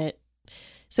holes in it.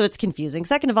 So it's confusing.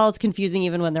 Second of all, it's confusing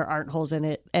even when there aren't holes in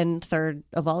it. And third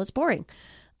of all, it's boring.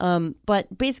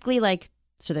 But basically, like,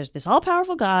 so there's this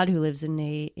all-powerful God who lives in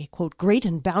a quote, great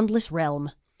and boundless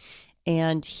realm.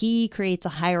 And he creates a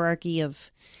hierarchy of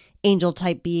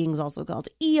angel-type beings, also called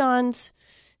eons.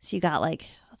 So you got, like,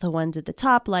 the ones at the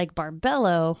top, like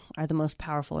Barbello, are the most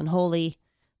powerful and holy.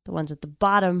 The ones at the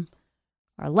bottom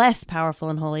are less powerful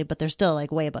and holy, but they're still,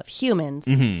 like, way above humans.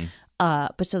 Mm-hmm.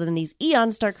 But so then these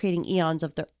eons start creating eons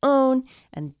of their own,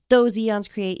 and those eons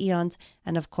create eons.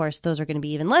 And of course, those are going to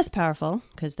be even less powerful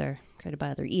because they're created by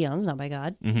other eons, not by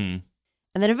God. Mm-hmm.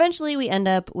 And then eventually we end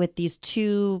up with these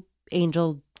two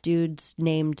angel dudes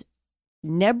named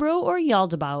Nebro or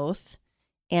Yaldabaoth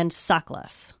and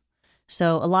Saklas.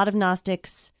 So a lot of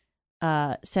Gnostics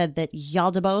said that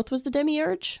Yaldabaoth was the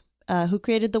demiurge who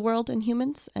created the world and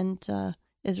humans and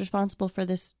is responsible for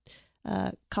this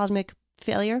cosmic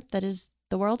failure that is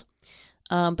the world.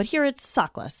 But here it's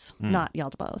Saklas, not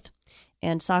Yaldabaoth.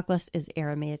 And Saklas is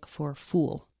Aramaic for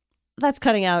fool. That's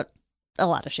cutting out a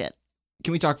lot of shit.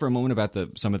 Can we talk for a moment about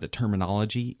some of the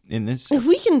terminology in this?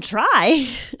 We can try.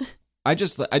 I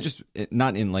just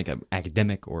not in like an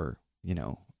academic or,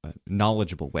 a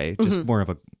knowledgeable way, just more of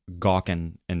a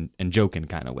gawking and joking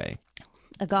kind of way.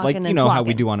 A gawking like, and how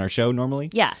we flocking. do on our show normally?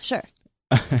 Yeah, sure.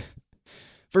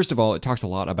 First of all, it talks a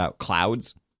lot about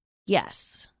clouds.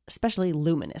 Yes, especially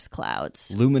luminous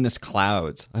clouds. Luminous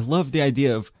clouds. I love the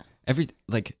idea of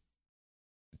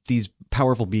these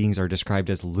powerful beings are described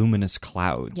as luminous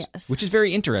clouds, Yes. which is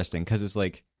very interesting because it's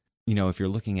like, if you're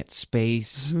looking at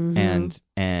space and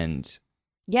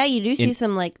Yeah, you do see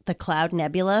some like the Cloud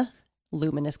Nebula,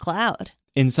 luminous cloud.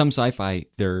 in some sci-fi,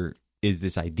 there is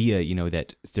this idea,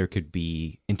 that there could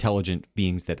be intelligent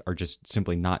beings that are just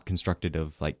simply not constructed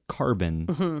of like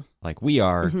carbon like we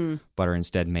are, but are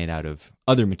instead made out of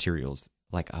other materials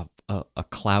like a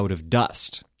cloud of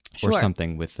dust or Sure.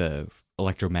 something with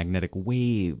electromagnetic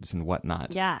waves and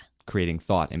whatnot, Yeah. creating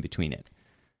thought in between it.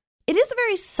 It is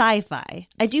very sci-fi.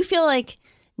 I do feel like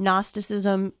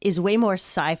Gnosticism is way more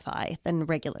sci-fi than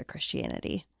regular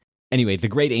Christianity. Anyway, the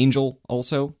great angel,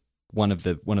 also one of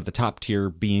the top tier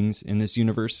beings in this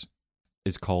universe,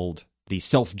 is called the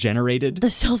self-generated, The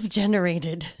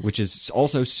self-generated. which is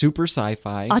also super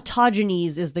sci-fi.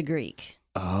 Autogenes is the Greek.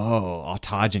 Oh,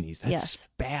 autogenes. That's Yes.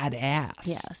 badass.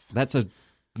 Yes. That's a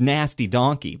nasty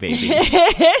donkey, baby.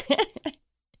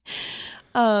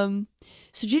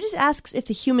 So Judas asks if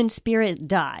the human spirit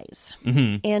dies.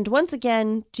 And once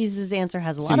again, Jesus' answer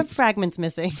has a lot of fragments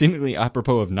missing. Seemingly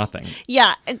apropos of nothing.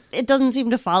 Yeah, it doesn't seem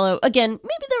to follow. Again,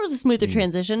 maybe there was a smoother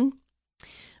transition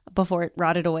before it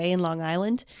rotted away in Long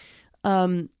Island.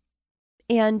 And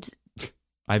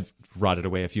I've rotted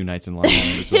away a few nights in Long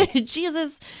Island as well.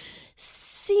 Jesus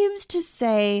seems to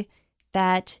say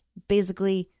that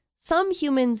basically some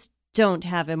humans don't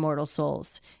have immortal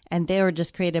souls, and they were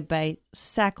just created by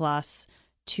Saklas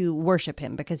to worship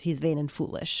him because he's vain and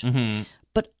foolish.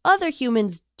 But other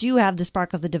humans do have the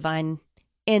spark of the divine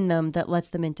in them that lets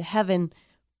them into heaven.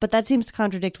 But that seems to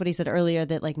contradict what he said earlier,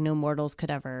 that like no mortals could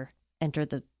ever enter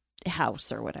the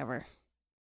house or whatever.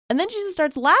 And then Jesus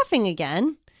starts laughing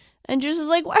again. And Jesus is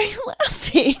like, why are you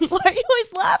laughing? Why are you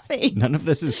always laughing? None of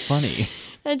this is funny.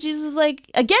 And Jesus is like,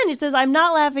 again, he says, I'm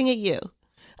not laughing at you.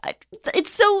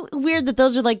 It's so weird that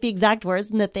those are like the exact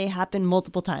words and that they happen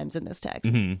multiple times in this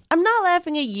text. I'm not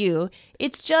laughing at you.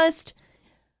 It's just,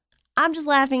 I'm just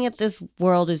laughing at this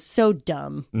world is so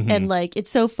dumb and like it's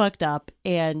so fucked up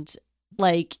and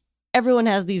like everyone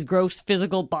has these gross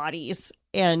physical bodies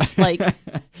and like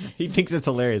He thinks it's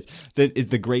hilarious. That is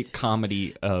the great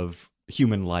comedy of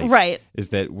human life. Right. Is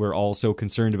that we're all so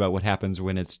concerned about what happens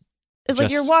when it's like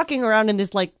you're walking around in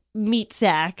this like meat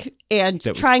sack and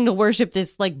trying to worship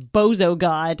this like bozo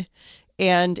god,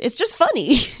 and it's just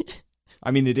funny.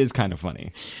 I mean, it is kind of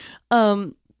funny.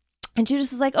 And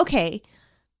Judas is like, okay,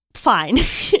 fine.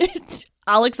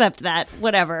 I'll accept that,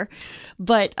 whatever.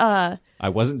 But I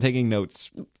wasn't taking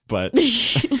notes, but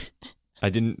I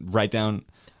didn't write down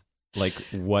like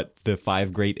what the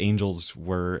 5 great angels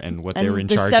were and what they were in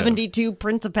the charge 72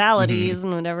 principalities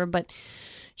and whatever. But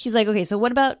he's like, okay, so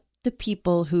what about the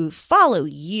people who follow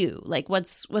you? Like,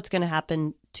 what's going to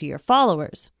happen to your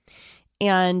followers?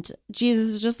 And Jesus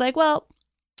is just like, well,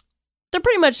 they're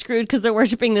pretty much screwed because they're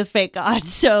worshiping this fake god.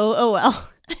 So, oh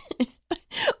well.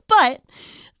 But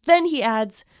then he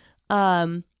adds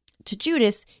to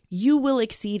Judas, you will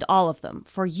exceed all of them,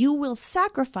 for you will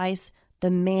sacrifice the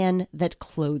man that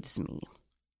clothes me.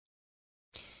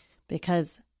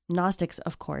 Because Gnostics,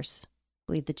 of course,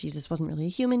 believed that Jesus wasn't really a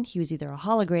human. He was either a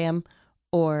hologram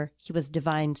or he was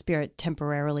divine spirit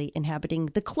temporarily inhabiting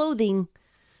the clothing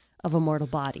of a mortal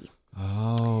body.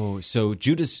 Oh, so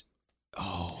Judas,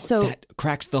 that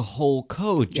cracks the whole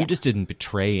code. Yeah. Judas didn't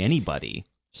betray anybody.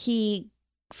 He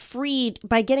freed,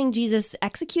 by getting Jesus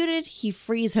executed, he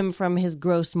frees him from his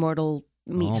gross mortal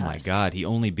meat husk. Oh my God, he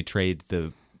only betrayed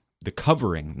the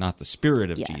covering, not the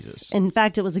spirit of Jesus. In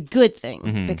fact, it was a good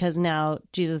thing because now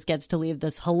Jesus gets to leave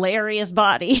this hilarious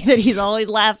body that he's always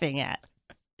laughing at.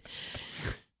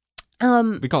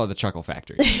 We call it the Chuckle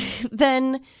Factory.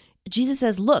 Then Jesus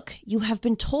says, look, you have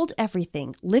been told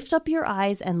everything. Lift up your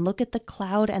eyes and look at the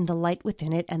cloud and the light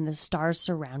within it and the stars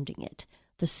surrounding it.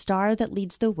 The star that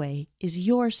leads the way is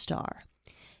your star.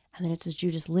 And then it says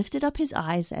Judas lifted up his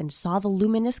eyes and saw the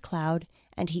luminous cloud,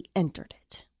 and he entered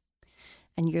it.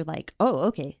 And you're like, oh,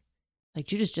 okay. Like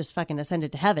Judas just fucking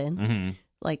ascended to heaven. Mm-hmm.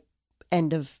 Like,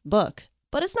 end of book.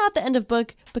 But it's not the end of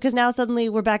book, because now suddenly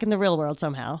we're back in the real world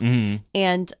somehow. Mm-hmm.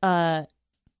 And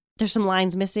there's some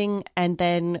lines missing, and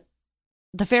then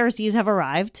the Pharisees have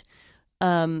arrived.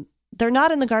 They're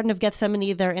not in the Garden of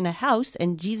Gethsemane. They're in a house,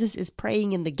 and Jesus is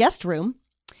praying in the guest room.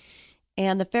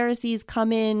 And the Pharisees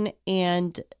come in,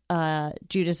 and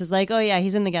Judas is like, oh, yeah,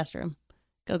 he's in the guest room.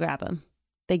 Go grab him.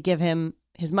 They give him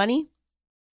his money,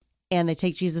 and they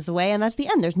take Jesus away, and that's the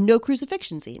end. There's no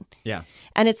crucifixion scene. Yeah.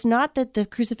 And it's not that the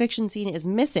crucifixion scene is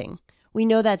missing. We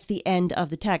know that's the end of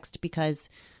the text, because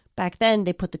back then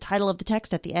they put the title of the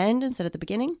text at the end instead of the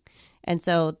beginning. And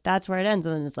so that's where it ends.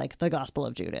 And then it's like the Gospel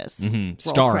of Judas. Mm-hmm. Roll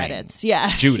Starring credits.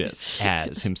 Yeah. Judas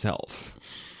as himself.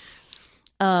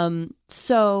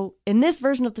 So in this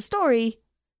version of the story,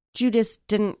 Judas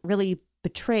didn't really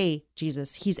betray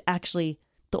Jesus. He's actually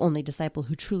the only disciple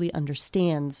who truly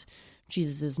understands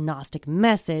Jesus' Gnostic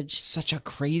message. Such a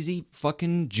crazy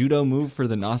fucking judo move for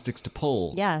the Gnostics to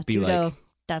pull. Yeah, Be judo. like,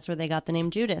 That's where they got the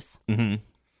name Judas. mm-hmm.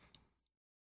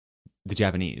 The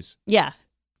Japanese. Yeah.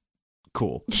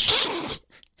 Cool.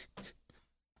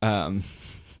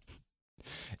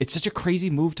 It's such a crazy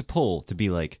move to pull, to be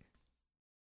like,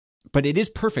 but it is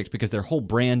perfect because their whole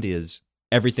brand is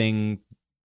everything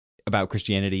about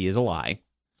Christianity is a lie,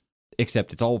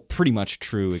 except it's all pretty much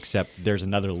true, except there's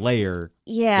another layer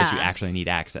Yeah. that you actually need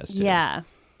access to. Yeah.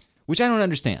 Which I don't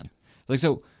understand. Like,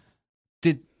 so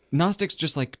did Gnostics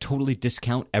just like totally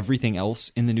discount everything else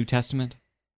in the New Testament?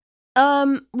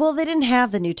 Well, they didn't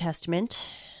have the New Testament.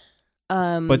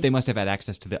 But they must have had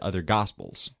access to the other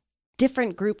Gospels.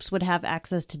 Different groups would have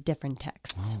access to different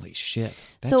texts. Holy shit.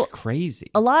 That's So,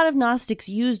 crazy. A lot of Gnostics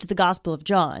used the Gospel of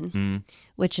John,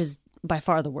 which is by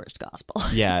far the worst gospel.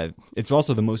 Yeah, it's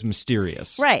also the most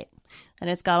mysterious. Right. And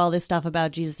it's got all this stuff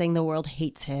about Jesus saying the world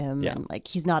hates him Yeah. and like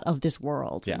he's not of this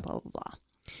world Yeah. and blah, blah,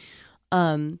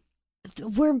 blah.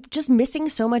 We're just missing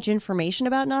so much information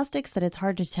about Gnostics that it's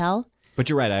hard to tell. But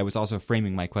you're right. I was also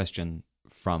framing my question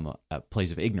from a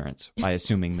place of ignorance by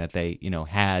assuming that they,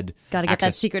 had Got to get that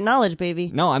access. secret knowledge, baby.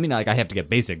 No, I mean, like, I have to get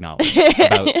basic knowledge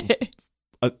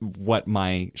about what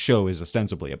my show is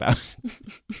ostensibly about.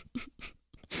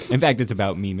 In fact, it's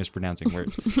about me mispronouncing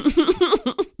words.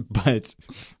 But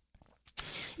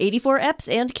 84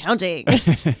 eps and counting.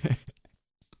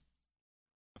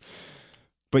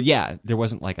 But yeah, there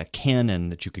wasn't like a canon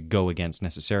that you could go against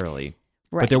necessarily.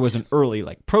 Right. But there was an early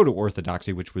like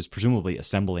proto-orthodoxy, which was presumably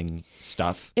assembling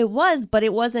stuff. It was, but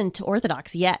it wasn't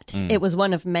Orthodox yet. Mm. It was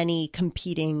one of many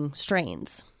competing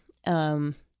strains.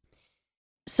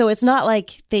 So it's not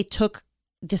like they took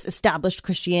this established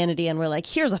Christianity and were like,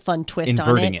 here's a fun twist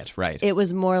Inverting on it. it, right. It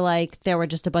was more like there were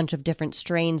just a bunch of different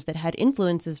strains that had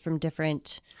influences from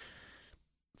different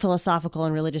philosophical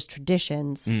and religious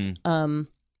traditions.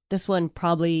 This one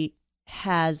probably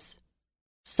has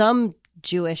some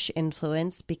Jewish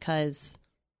influence because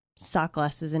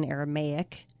Saklas is in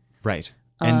Aramaic. Right.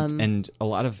 And a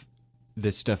lot of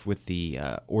this stuff with the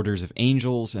orders of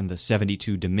angels and the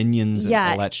 72 dominions and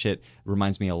Yeah. all that shit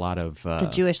reminds me a lot of... The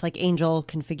Jewish like angel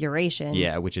configuration.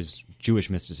 yeah, which is Jewish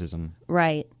mysticism.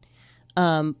 Right.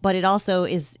 But it also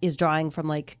is drawing from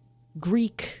like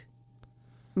Greek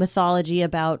mythology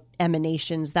about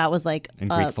emanations. That was like And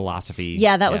Greek philosophy.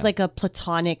 Yeah, that was like a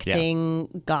Platonic Yeah.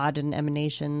 thing, God and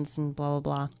emanations and blah, blah,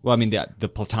 blah. Well, I mean, the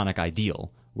Platonic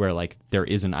ideal, where like there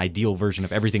is an ideal version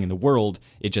of everything in the world,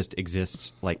 it just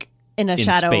exists like... In a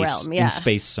shadow space, realm, yeah. In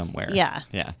space somewhere. Yeah.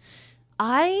 Yeah.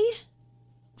 I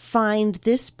find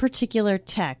this particular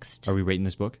text... Are we rating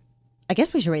this book? I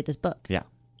guess we should rate this book. Yeah.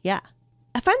 Yeah.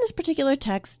 I find this particular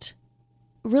text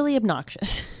really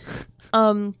obnoxious.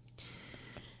 I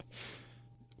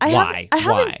Why?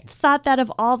 haven't thought that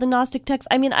of all the Gnostic texts.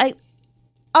 I mean, I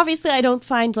don't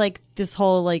find like this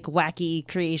whole like wacky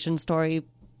creation story.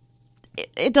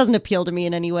 It doesn't appeal to me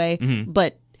in any way. Mm-hmm.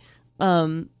 But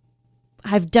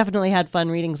I've definitely had fun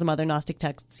reading some other Gnostic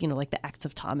texts. Like the Acts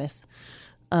of Thomas.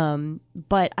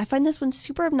 But I find this one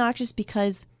super obnoxious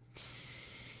because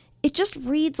it just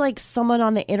reads like someone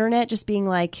on the internet just being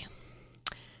like,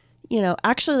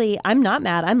 actually, I'm not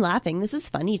mad. I'm laughing. This is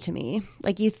funny to me.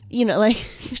 Like, like,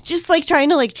 just like trying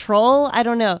to like troll. I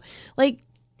don't know. Like,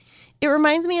 it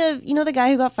reminds me of, the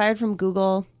guy who got fired from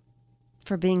Google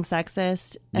for being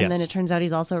sexist. And Yes. then it turns out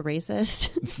he's also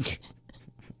racist.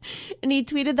 And he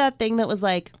tweeted that thing that was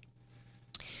like,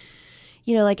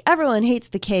 like everyone hates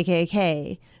the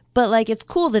KKK, but like it's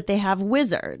cool that they have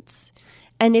wizards.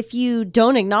 And if you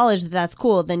don't acknowledge that that's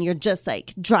cool, then you're just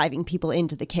like driving people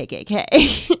into the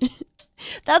KKK.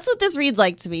 That's what this reads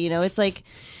like to me. It's like,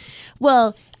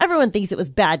 well, everyone thinks it was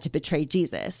bad to betray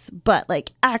Jesus, but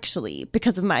like actually,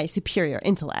 because of my superior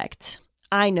intellect,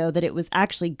 I know that it was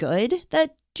actually good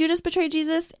that Judas betrayed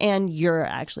Jesus, and you're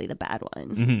actually the bad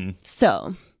one. Mm-hmm.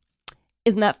 So,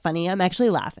 isn't that funny? I'm actually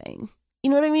laughing. You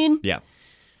know what I mean? Yeah.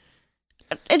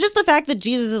 And just the fact that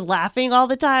Jesus is laughing all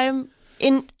the time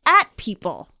at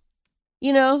people,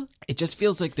 It just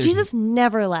feels like there's... Jesus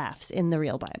never laughs in the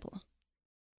real Bible.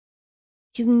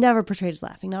 He's never portrayed as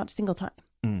laughing, not a single time.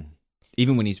 Mm.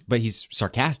 Even when he's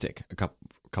sarcastic a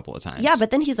couple of times. Yeah,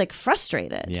 but then he's like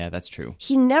frustrated. Yeah, that's true.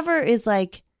 He never is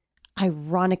like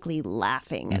ironically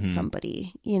laughing at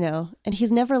somebody, and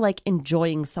he's never like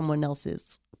enjoying someone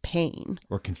else's pain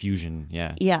or confusion.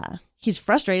 Yeah. Yeah. He's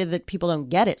frustrated that people don't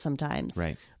get it sometimes.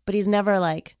 Right. But he's never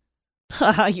like,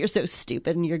 haha, you're so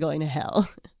stupid and you're going to hell,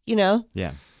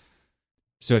 Yeah.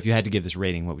 So if you had to give this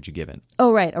rating, what would you give it?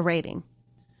 Oh, right. A rating.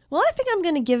 Well, I think I'm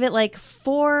going to give it like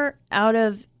 4 out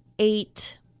of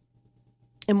 8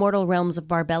 Immortal Realms of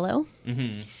Barbello.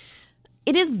 Mm-hmm.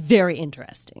 It is very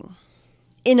interesting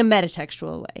in a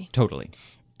metatextual way. Totally.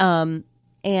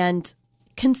 And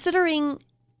considering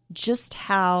just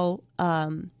how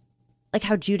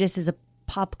how Judas is a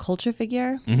pop culture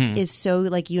figure is so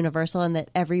like universal, and that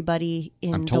everybody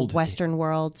in the Western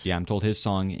world I'm told his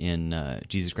song in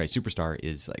Jesus Christ Superstar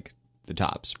is like the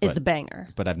tops. Is the banger.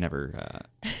 But I've never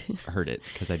heard it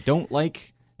because I don't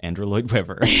like Andrew Lloyd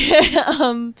Webber.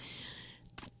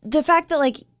 The fact that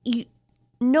like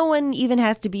no one even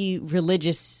has to be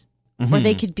religious, or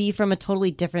they could be from a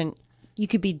totally different. You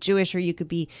could be Jewish or you could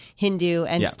be Hindu,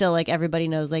 and still like everybody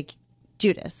knows like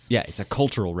Judas. Yeah, it's a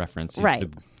cultural reference. He's right.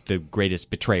 The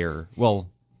greatest betrayer. Well,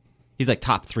 he's like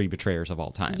top 3 betrayers of all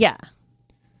time. Yeah.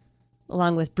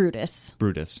 Along with Brutus.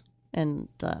 And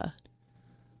that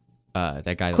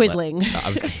guy. Quisling.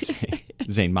 I was going to say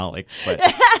Zayn Malik,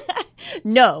 but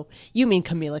no, you mean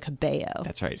Camila Cabello.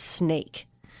 That's right. Snake.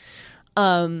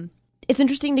 It's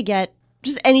interesting to get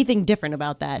just anything different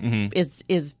about that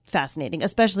is fascinating,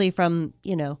 especially from,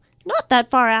 not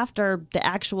that far after the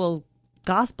actual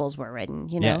Gospels were written,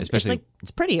 Yeah, especially it's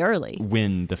pretty early.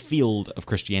 When the field of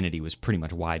Christianity was pretty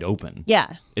much wide open.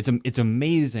 Yeah. It's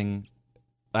amazing.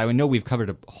 I know we've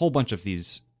covered a whole bunch of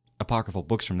these apocryphal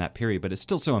books from that period, but it's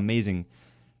still so amazing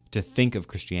to think of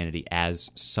Christianity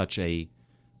as such a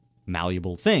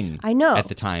malleable thing. I know. At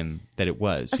the time that it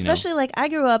was. Especially like I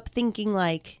grew up thinking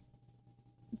like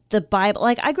the Bible,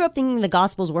 like I grew up thinking the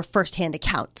Gospels were firsthand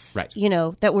accounts, right.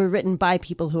 That were written by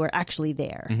people who were actually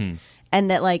there. Mm-hmm. And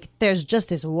that like there's just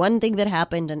this one thing that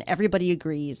happened and everybody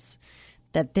agrees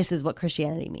that this is what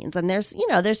Christianity means. And there's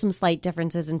some slight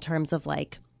differences in terms of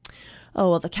like, oh,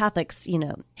 well, the Catholics,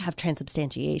 have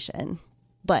transubstantiation,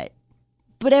 but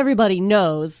everybody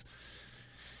knows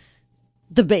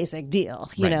the basic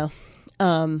deal, you know?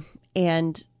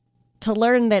 And to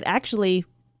learn that actually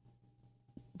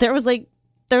there was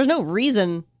no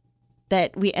reason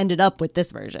that we ended up with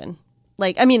this version.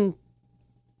 Like, I mean,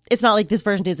 it's not like this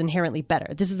version is inherently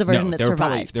better. This is the version that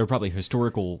survived. There were probably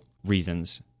historical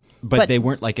reasons, but they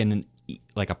weren't like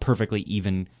a perfectly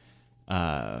even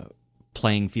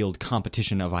playing field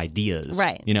competition of ideas.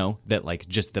 Right. That like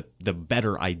just the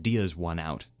better ideas won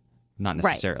out. Not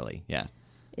necessarily. Right. Yeah.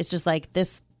 It's just like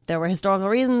this, there were historical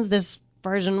reasons. This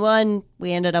version won.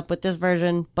 We ended up with this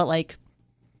version, but like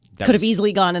could have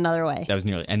easily gone another way. That was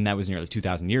nearly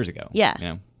 2,000 years ago.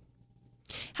 Yeah.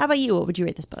 How about you? What would you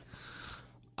rate this book?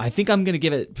 I think I'm going to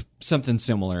give it something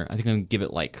similar. I think I'm going to give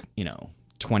it like,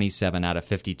 27 out of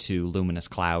 52 luminous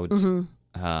clouds.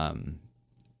 Mm-hmm.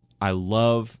 I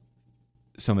love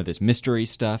some of this mystery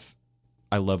stuff.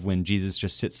 I love when Jesus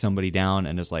just sits somebody down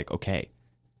and is like, okay,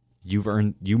 you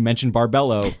mentioned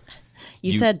Barbello.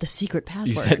 You said the secret password.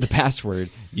 You said the password.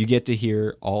 You get to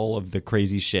hear all of the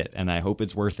crazy shit, and I hope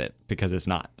it's worth it, because it's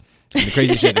not. And the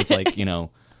crazy shit is like,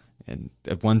 and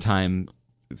at one time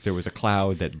there was a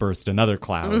cloud that birthed another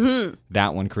cloud. Mm-hmm.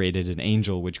 That one created an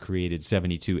angel, which created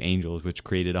 72 angels, which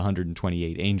created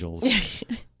 128 angels.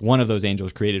 One of those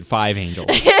angels created 5 angels,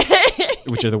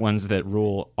 which are the ones that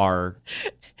rule our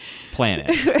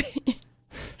planet.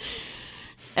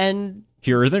 And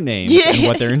here are their names and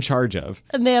what they're in charge of.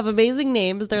 And they have amazing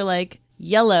names. They're like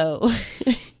yellow.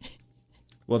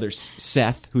 Well, there's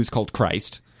Seth, who's called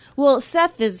Christ. Well,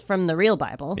 Seth is from the real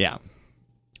Bible. Yeah.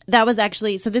 That was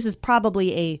actually, so this is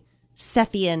probably a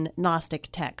Sethian Gnostic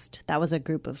text. That was a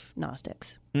group of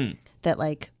Gnostics that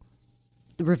like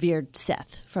revered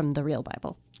Seth from the real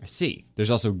Bible. I see.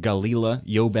 There's also Galila,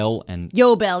 Yobel, and...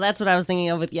 Yobel, that's what I was thinking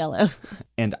of with yellow.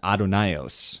 And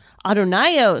Adonaios.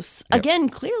 Adonaios, again,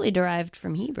 clearly derived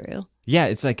from Hebrew. Yeah,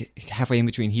 it's like halfway in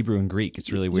between Hebrew and Greek.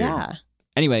 It's really weird. Yeah.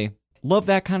 Anyway, love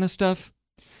that kind of stuff.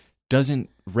 Doesn't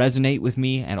resonate with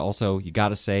me. And also, you got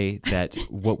to say that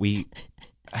what we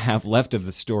have left of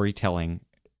the storytelling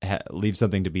leaves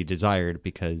something to be desired,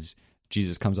 because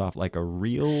Jesus comes off like a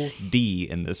real D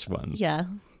in this one. Yeah,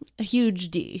 a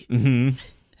huge D. Mm-hmm.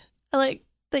 I like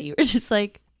that you were just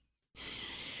like,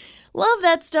 love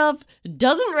that stuff,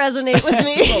 doesn't resonate with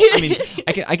me. Well, I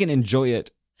mean, I can enjoy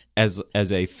it as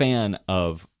a fan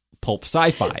of pulp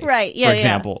sci-fi, right? Yeah, for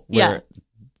example, yeah. where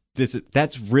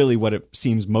that's really what it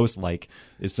seems most like,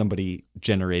 is somebody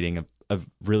generating a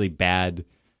really bad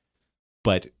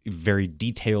but very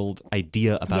detailed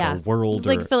idea about a world. It's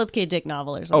like a Philip K. Dick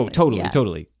novel or something. Oh,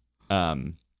 totally.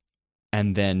 And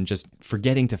then just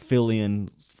forgetting to fill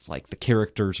in like the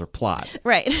characters or plot.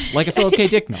 Right. Like a Philip K.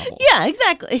 Dick novel. Yeah,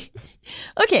 exactly.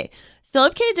 Okay,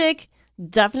 Philip K. Dick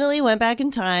definitely went back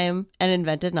in time and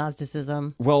invented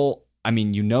Gnosticism. Well, I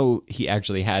mean, he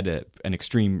actually had an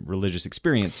extreme religious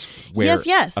experience where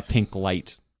yes. a pink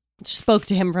light spoke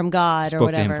to him from God or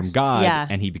whatever. Yeah.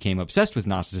 And he became obsessed with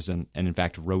Gnosticism and, in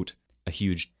fact, wrote a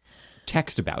huge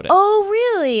text about it. Oh,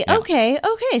 really? Yeah.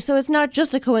 Okay. So it's not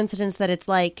just a coincidence that it's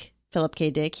like Philip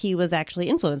K. Dick. He was actually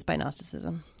influenced by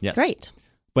Gnosticism. Yes. Great.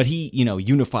 But he,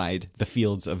 unified the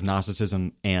fields of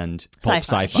Gnosticism and pulp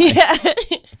sci-fi. Yeah.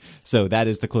 So that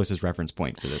is the closest reference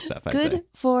point for this stuff, I'd say. Good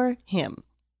for him.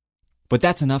 But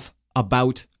that's enough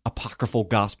about apocryphal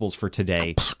gospels for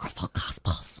today. Apocryphal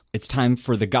gospels. It's time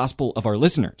for the gospel of our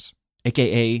listeners,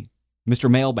 a.k.a. Mr.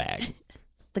 Mailbag.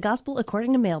 The gospel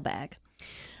according to Mailbag.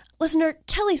 Listener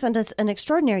Kelly sent us an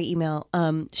extraordinary email.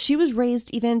 She was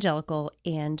raised evangelical,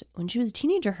 and when she was a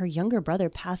teenager, her younger brother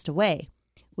passed away,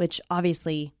 which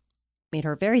obviously made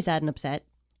her very sad and upset.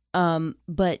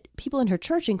 But people in her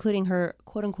church, including her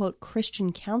quote-unquote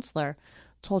Christian counselor,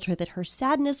 told her that her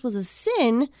sadness was a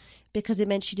sin because it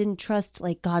meant she didn't trust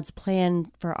like God's plan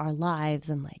for our lives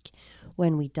and like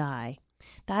when we die.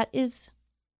 That is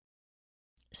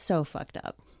so fucked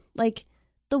up. Like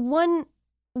the one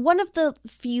of the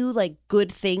few like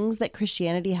good things that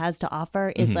Christianity has to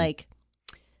offer is like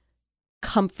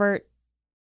comfort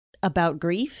about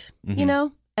grief, you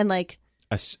know, and like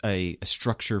a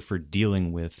structure for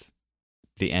dealing with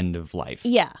the end of life.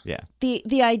 Yeah. Yeah.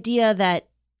 The idea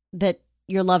that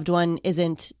your loved one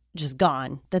isn't just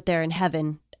gone, that they're in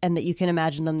heaven and that you can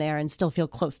imagine them there and still feel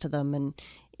close to them, and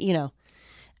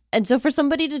and so for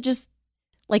somebody to just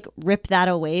like rip that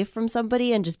away from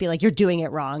somebody and just be like, you're doing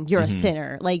it wrong, you're a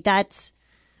sinner, like that's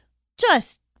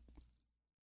just,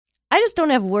 I just don't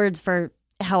have words for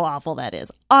how awful that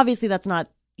is. Obviously that's not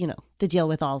the deal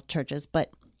with all churches,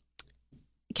 but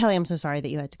Kelly, I'm so sorry that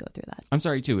you had to go through that. I'm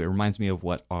sorry too. It reminds me of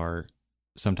what our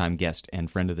sometime guest and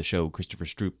friend of the show, Christopher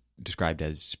Stroop, described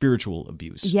as spiritual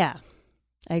abuse. Yeah,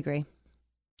 I agree.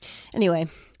 Anyway,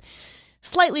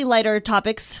 slightly lighter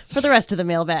topics for the rest of the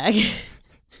mailbag.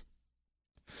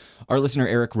 Our listener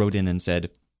Eric wrote in and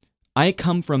said, I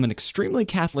come from an extremely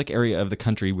Catholic area of the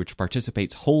country which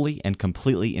participates wholly and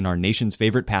completely in our nation's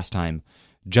favorite pastime,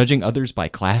 judging others by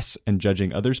class and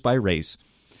judging others by race.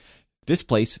 This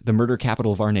place, the murder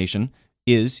capital of our nation,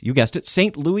 is, you guessed it,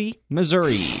 St. Louis,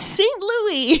 Missouri. St.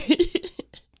 Louis!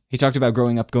 He talked about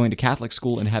growing up going to Catholic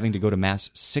school and having to go to Mass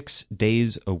 6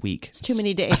 days a week. It's too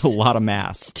many days. A lot of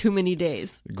Mass. It's too many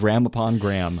days. Gram upon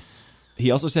gram. He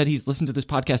also said he's listened to this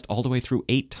podcast all the way through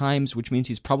 8 times, which means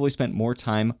he's probably spent more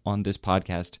time on this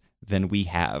podcast than we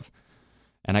have.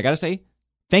 And I gotta say,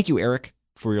 thank you, Eric,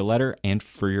 for your letter and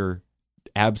for your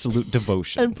absolute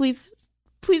devotion. And please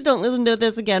don't listen to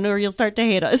this again or you'll start to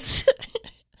hate us.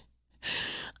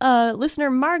 Listener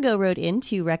Margot wrote in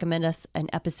to recommend us an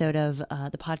episode of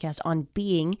the podcast On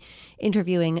Being,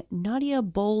 interviewing Nadia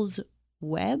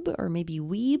Bowles-Webb, or maybe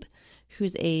Weeb,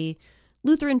 who's a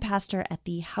Lutheran pastor at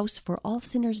the House for All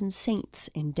Sinners and Saints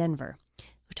in Denver,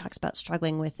 who talks about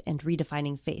struggling with and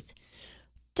redefining faith.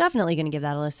 Definitely going to give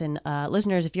that a listen.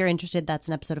 Listeners, if you're interested, that's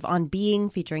an episode of On Being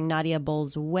featuring Nadia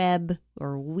Bowles-Webb,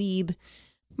 or Weeb.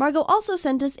 Margot also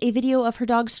sent us a video of her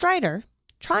dog Strider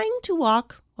trying to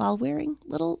walk while wearing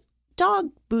little dog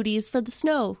booties for the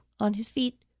snow on his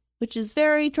feet, which is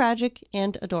very tragic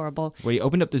and adorable. Well, he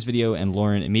opened up this video and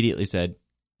Lauren immediately said,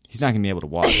 he's not going to be able to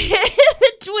walk.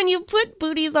 When you put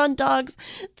booties on dogs,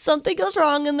 something goes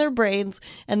wrong in their brains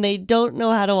and they don't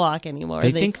know how to walk anymore.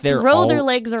 They think they're throw their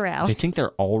legs around. They think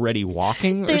they're already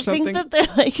walking they or something? They think that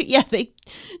they're like, yeah, they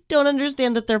don't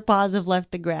understand that their paws have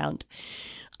left the ground.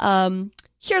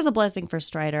 Here's a blessing for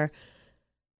Strider.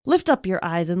 Lift up your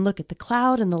eyes and look at the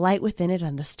cloud and the light within it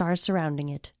and the stars surrounding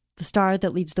it. The star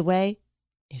that leads the way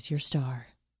is your star.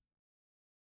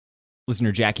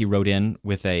 Listener Jackie wrote in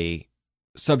with a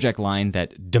subject line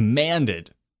that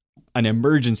demanded an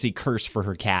emergency curse for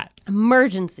her cat.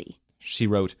 Emergency. She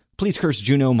wrote, "Please curse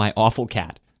Juno, my awful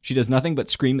cat. She does nothing but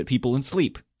scream at people and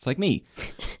sleep. It's like me.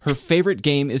 Her favorite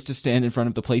game is to stand in front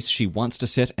of the place she wants to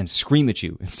sit and scream at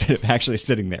you instead of actually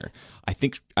sitting there."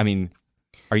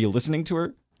 Are you listening to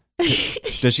her?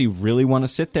 Does she really want to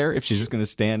sit there if she's just going to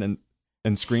stand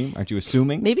and scream? Aren't you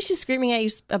assuming? Maybe she's screaming at you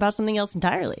about something else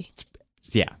entirely.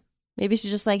 Yeah. Maybe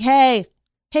she's just like, hey,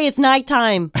 it's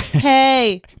nighttime.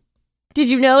 Hey, did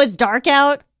you know it's dark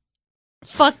out?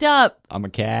 Fucked up. I'm a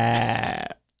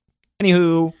cat.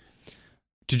 Anywho,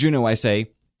 to Juno I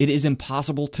say, it is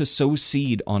impossible to sow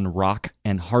seed on rock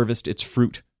and harvest its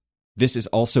fruit. This is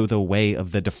also the way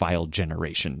of the defiled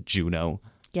generation, Juno.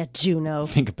 Yeah, Juno.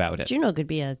 Think about it. Juno could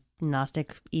be a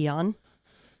Gnostic eon.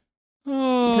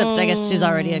 Except I guess she's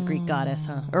already a Greek goddess,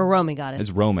 huh? Or a Roman goddess.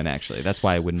 It's Roman, actually. That's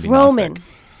why I wouldn't be Roman.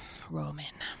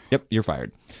 Gnostic. Yep, you're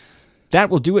fired. That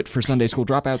will do it for Sunday School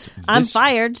Dropouts. I'm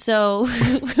fired, so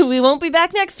we won't be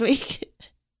back next week.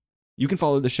 You can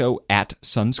follow the show at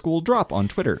Sunschool Drop on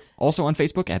Twitter. Also on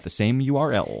Facebook at the same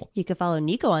URL. You can follow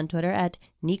Nico on Twitter at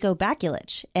Nico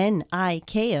Bakulich.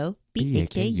 NIKOBAKULICH.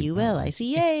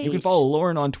 You can follow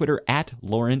Lauren on Twitter at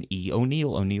Lauren E.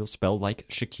 O'Neill. O'Neill spelled like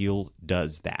Shaquille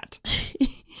does that.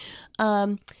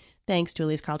 Thanks to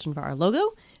Elise Carlton for our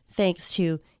logo. Thanks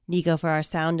to Nico for our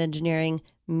sound engineering,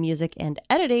 music, and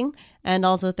editing. And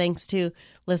also thanks to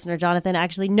listener Jonathan.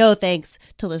 Actually, no thanks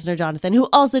to listener Jonathan, who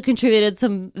also contributed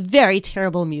some very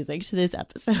terrible music to this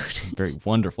episode. Very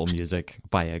wonderful music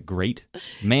by a great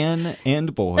man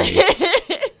and boy.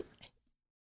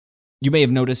 You may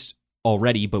have noticed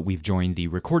already, but we've joined the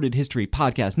Recorded History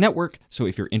Podcast Network. So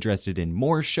if you're interested in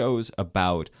more shows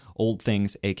about old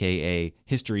things, aka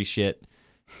history shit,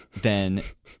 then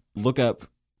look up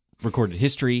Recorded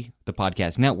History, the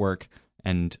podcast network,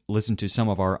 and listen to some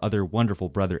of our other wonderful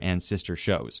brother and sister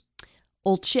shows.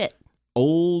 Old shit.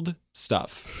 Old stuff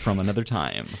from another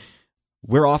time.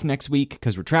 We're off next week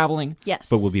because we're traveling. Yes.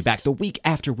 But we'll be back the week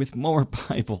after with more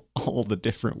Bible, all the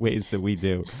different ways that we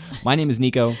do. My name is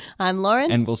Nico. I'm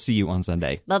Lauren. And we'll see you on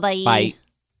Sunday. Bye-bye. Bye.